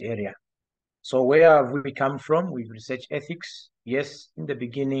in that area. So where have we come from with research ethics? Yes, in the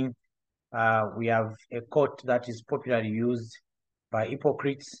beginning, we have a quote that is popularly used by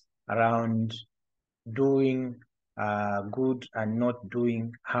Hippocrates around doing good and not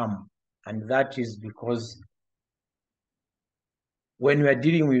doing harm. And that is because when we are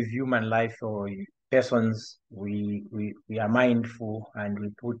dealing with human life or persons, we are mindful and we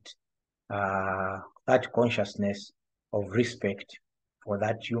put that consciousness of respect for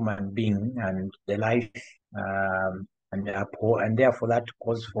that human being and the life, and therefore that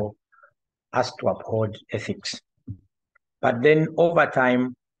calls for us to uphold ethics. But then over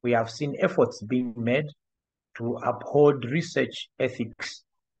time, we have seen efforts being made to uphold research ethics.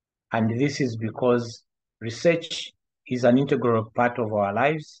 And this is because research is an integral part of our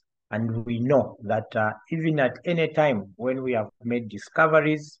lives. And we know that even at any time when we have made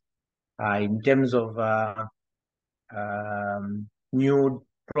discoveries in terms of new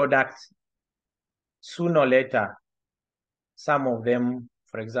products, sooner or later, some of them,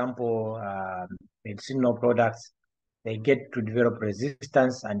 for example, medicinal products, they get to develop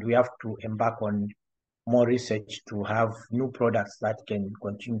resistance, and we have to embark on more research to have new products that can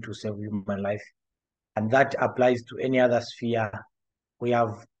continue to save human life. And that applies to any other sphere. We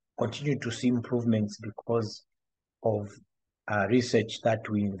have continued to see improvements because of research that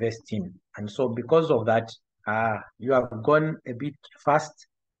we invest in. And so because of that, you have gone a bit fast,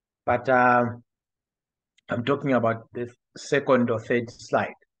 but I'm talking about the second or third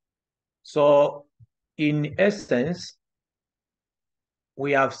slide. So in essence,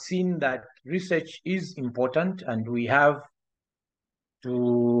 we have seen that research is important, and we have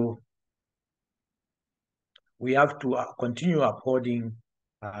to continue upholding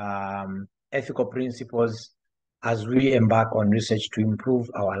ethical principles as we embark on research to improve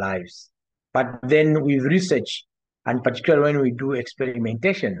our lives. But then with research, and particularly when we do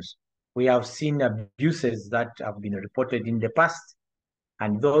experimentations, we have seen abuses that have been reported in the past,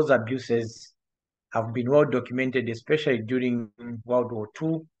 and those abuses have been well documented, especially during World War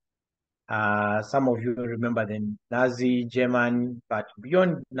II. Some of you remember the Nazi German, but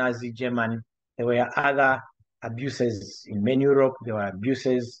beyond Nazi German, there were other abuses in main Europe, there were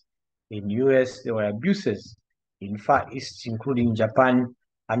abuses in US, there were abuses in Far East, including Japan.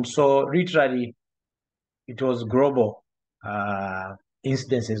 And so literally, it was global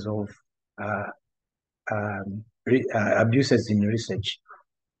incidences of abuses in research.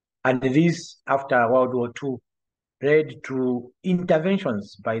 And this, after World War II, led to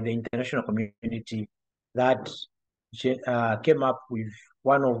interventions by the international community that came up with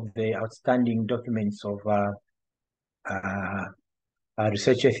one of the outstanding documents of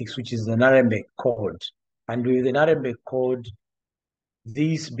research ethics, which is the Nuremberg Code. And with the Nuremberg Code,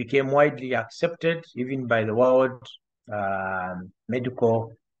 this became widely accepted even by the World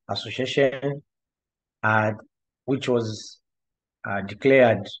Medical Association, which was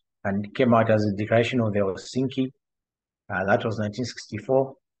declared and came out as a declaration of the Helsinki. That was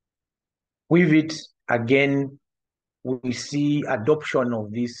 1964. With it, again, we see adoption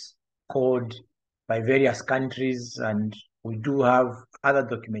of this code by various countries, and we do have other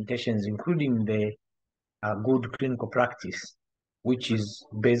documentations, including the good clinical practice, which is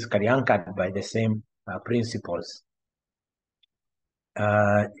basically anchored by the same principles.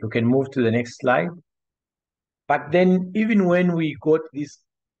 You can move to the next slide. But then, even when we got this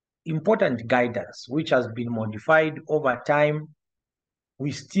important guidance, which has been modified over time,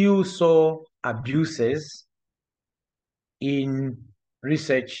 we still saw abuses in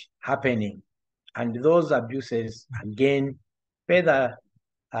research happening. And those abuses, again, further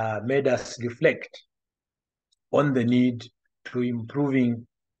made us reflect on the need to improving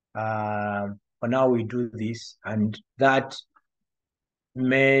on how we do this. And that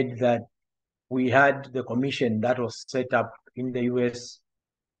made that we had the commission that was set up in the US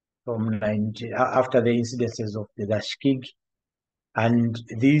after the incidences of the Dashkig. And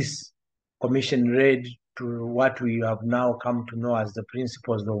this commission led to what we have now come to know as the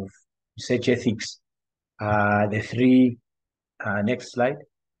principles of research ethics. The three, next slide,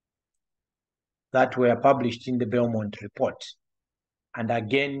 that were published in the Belmont report. And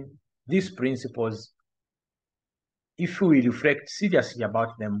again, these principles, if we reflect seriously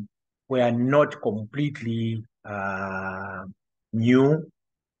about them, were not completely new.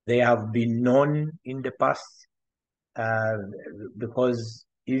 They have been known in the past because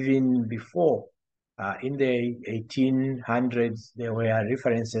even before, in the 1800s, there were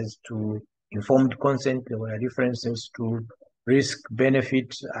references to informed consent, there were references to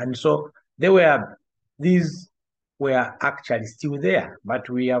risk-benefit, and so these were actually still there, but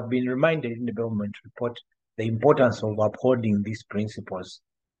we have been reminded in the Belmont report the importance of upholding these principles.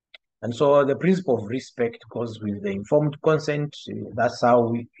 And so the principle of respect goes with the informed consent. That's how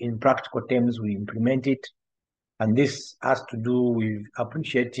we, in practical terms, we implement it. And this has to do with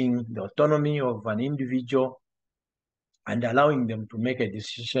appreciating the autonomy of an individual and allowing them to make a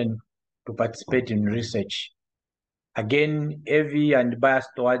decision to participate in research. Again, heavy and biased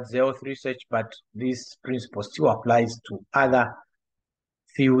towards health research, but this principle still applies to other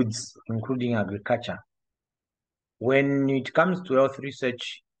fields, including agriculture. When it comes to health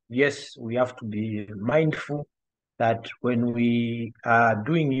research, yes, we have to be mindful that when we are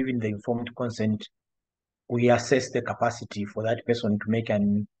doing even the informed consent, we assess the capacity for that person to make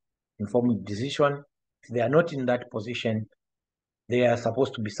an informed decision. If they are not in that position, they are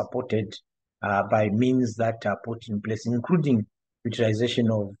supposed to be supported by means that are put in place, including utilization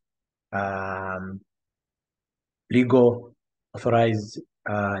of legal authorized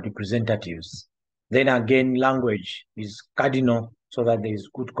representatives. Then again, language is cardinal so that there is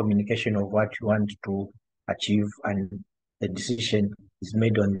good communication of what you want to achieve and the decision is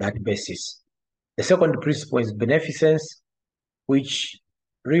made on that basis. The second principle is beneficence, which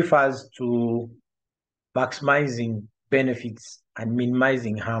refers to maximizing benefits and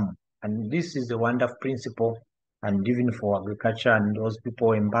minimizing harm. And this is a wonderful principle, and even for agriculture and those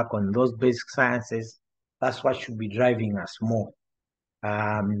people embark on those basic sciences, that's what should be driving us more.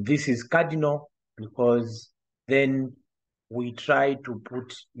 This is cardinal because then we try to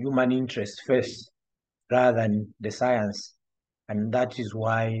put human interest first rather than the science. And that is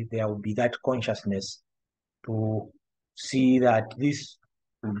why there will be that consciousness to see that this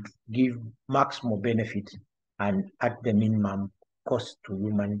would give maximal benefit and at the minimum cost to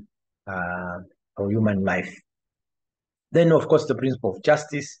human or human life. Then, of course, the principle of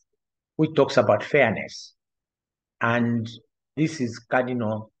justice, which talks about fairness. And this is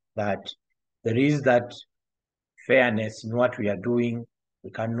cardinal, that there is that fairness in what we are doing.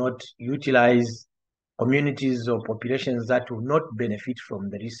 We cannot utilize communities or populations that will not benefit from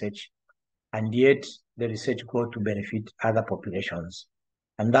the research, and yet the research go to benefit other populations.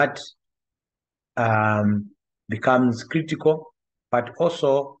 And that becomes critical, but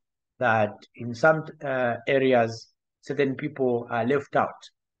also that in some areas, certain people are left out,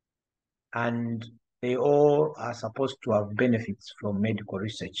 and they all are supposed to have benefits from medical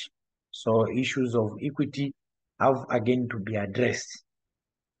research. So issues of equity have again to be addressed.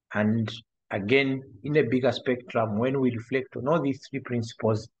 And again, in a bigger spectrum, when we reflect on all these three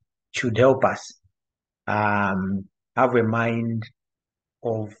principles, should help us have a mind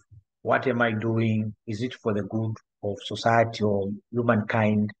of what am I doing? Is it for the good of society or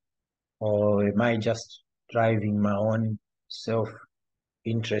humankind? Or am I just driving my own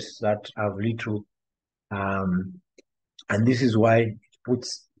self-interests that have little? And this is why it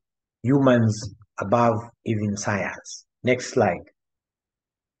puts humans above even science. Next slide.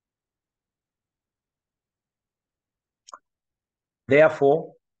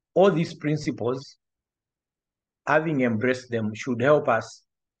 Therefore, all these principles, having embraced them, should help us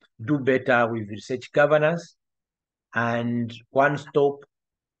do better with research governance. And one stop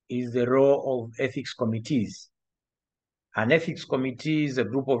is the role of ethics committees. An ethics committee is a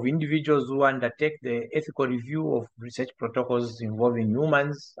group of individuals who undertake the ethical review of research protocols involving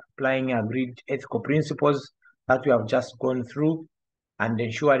humans, applying agreed ethical principles that we have just gone through, and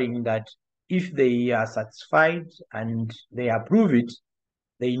ensuring that if they are satisfied and they approve it,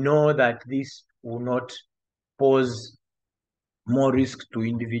 they know that this will not pose more risk to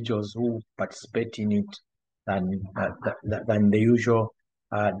individuals who participate in it than the usual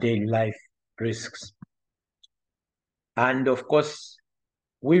daily life risks. And of course,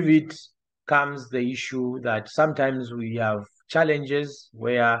 with it comes the issue that sometimes we have challenges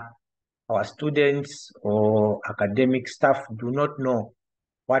where our students or academic staff do not know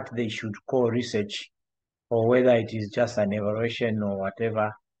what they should call research, or whether it is just an evaluation or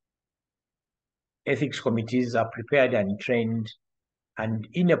whatever. Ethics committees are prepared and trained and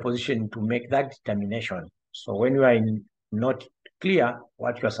in a position to make that determination. So when you are not clear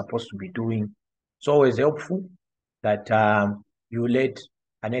what you are supposed to be doing, it's always helpful that you let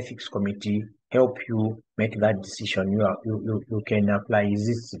an ethics committee help you make that decision. You can apply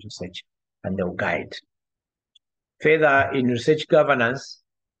this research and they'll guide. Further, in research governance,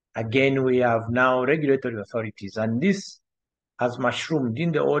 again, we have now regulatory authorities, and this has mushroomed.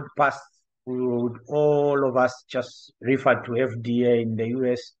 In the old past, we would all of us just refer to FDA in the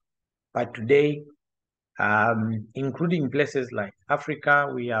US, but today, including places like Africa,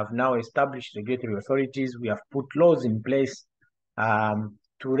 we have now established regulatory authorities. We have put laws in place to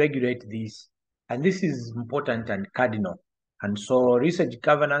regulate this, and this is important and cardinal. And so research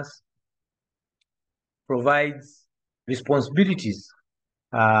governance provides responsibilities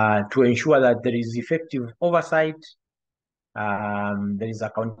to ensure that there is effective oversight, there is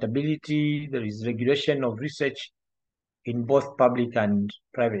accountability, there is regulation of research in both public and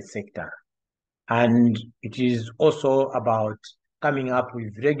private sector. And it is also about coming up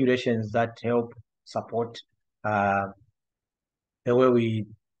with regulations that help support the way we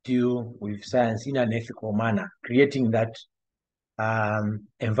deal with science in an ethical manner, creating that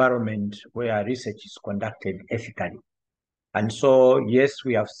environment where research is conducted ethically. And so, yes,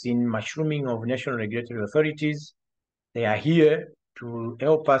 we have seen mushrooming of national regulatory authorities. They are here to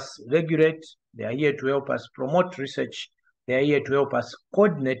help us regulate. They are here to help us promote research. They are here to help us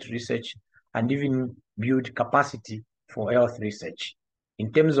coordinate research and even build capacity for health research.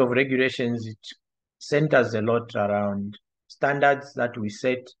 In terms of regulations, it centers a lot around standards that we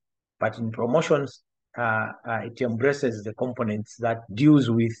set, but in promotions, it embraces the components that deals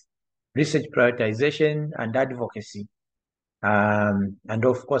with research prioritization and advocacy. and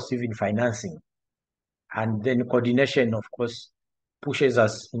of course, even financing. And then coordination, of course, pushes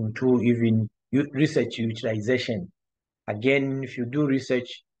us into even research utilization. Again, if you do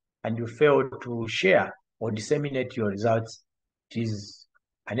research and you fail to share or disseminate your results, it is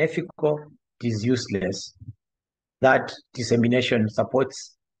unethical, it is useless. That dissemination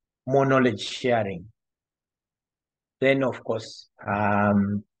supports more knowledge sharing. Then, of course,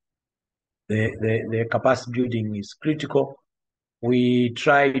 the capacity building is critical. We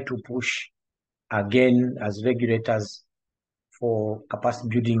try to push, again, as regulators, for capacity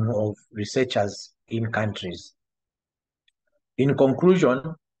building of researchers in countries. In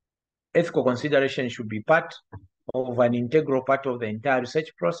conclusion, ethical consideration should be part of an integral part of the entire research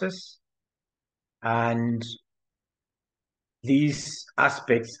process, and these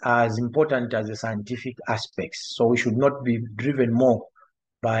aspects are as important as the scientific aspects. So we should not be driven more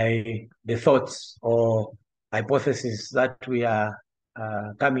by the thoughts or hypotheses that we are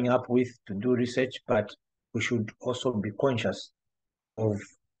coming up with to do research, but we should also be conscious of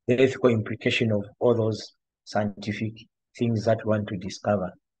the ethical implication of all those scientific things that we want to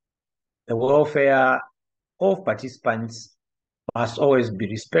discover. The welfare of participants must always be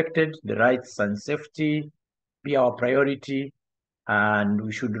respected, the rights and safety be our priority, and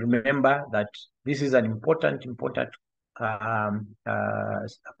we should remember that this is an important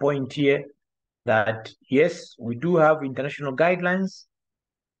point here, that yes, we do have international guidelines,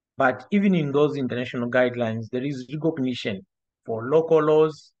 but even in those international guidelines, there is recognition for local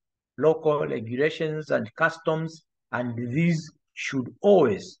laws, local regulations and customs, and these should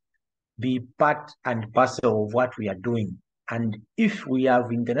always be part and parcel of what we are doing. And if we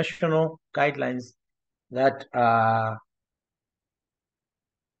have international guidelines that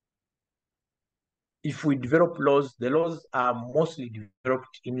if we develop laws, the laws are mostly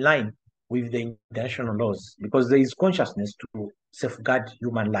developed in line with the international laws, because there is consciousness to safeguard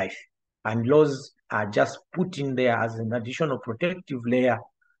human life. And laws are just put in there as an additional protective layer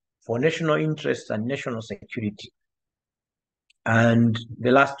for national interests and national security. And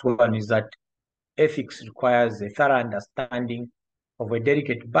the last one is that ethics requires a thorough understanding of a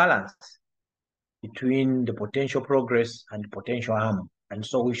delicate balance between the potential progress and potential harm. And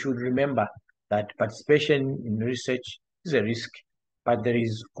so we should remember that participation in research is a risk, but there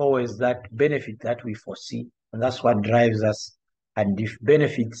is always that benefit that we foresee, and that's what drives us. And if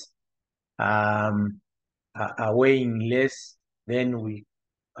benefits are weighing less, then we,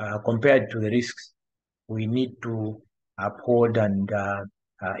 compared to the risks, we need to uphold and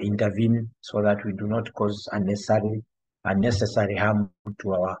intervene so that we do not cause unnecessary harm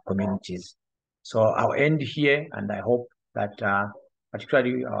to our communities. So I'll end here, and I hope that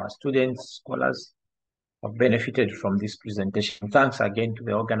particularly our students, scholars, have benefited from this presentation. Thanks again to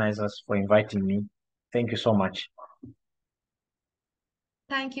the organizers for inviting me. Thank you so much.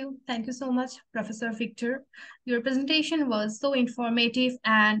 Thank you. Thank you so much, Professor Victor. Your presentation was so informative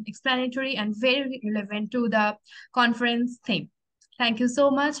and explanatory and very relevant to the conference theme. Thank you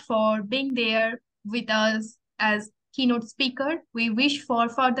so much for being there with us as keynote speaker. We wish for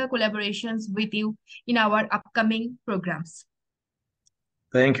further collaborations with you in our upcoming programs.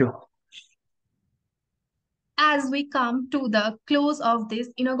 Thank you. As we come to the close of this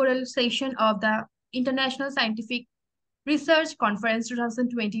inaugural session of the International Scientific Research Conference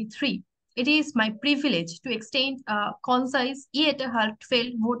 2023, it is my privilege to extend a concise yet a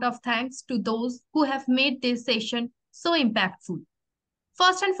heartfelt vote of thanks to those who have made this session so impactful.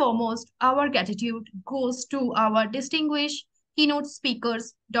 First and foremost, our gratitude goes to our distinguished keynote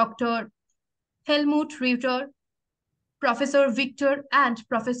speakers, Dr. Helmut Reuter, Professor Victor, and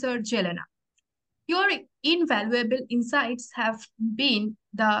Professor Jelena. Your invaluable insights have been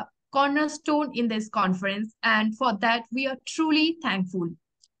the cornerstone in this conference, and for that we are truly thankful.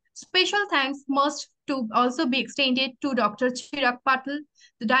 Special thanks must to also be extended to Dr. Chirag Patil,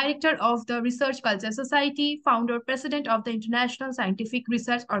 the director of the Research Culture Society, founder, president of the International Scientific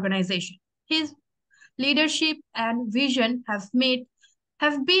Research Organization. His leadership and vision have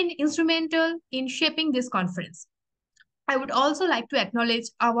been instrumental in shaping this conference. I would also like to acknowledge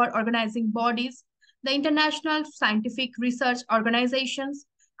our organizing bodies, the International Scientific Research Organizations,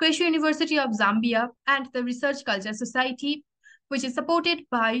 Kweshi University of Zambia, and the Research Culture Society, which is supported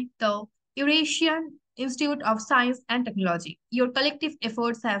by the Eurasian Institute of Science and Technology. Your collective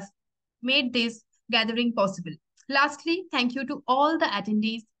efforts have made this gathering possible. Lastly, thank you to all the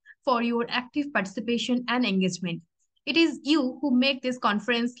attendees for your active participation and engagement. It is you who make this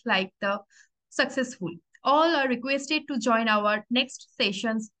conference like the successful. All are requested to join our next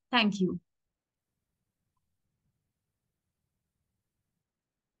sessions. Thank you.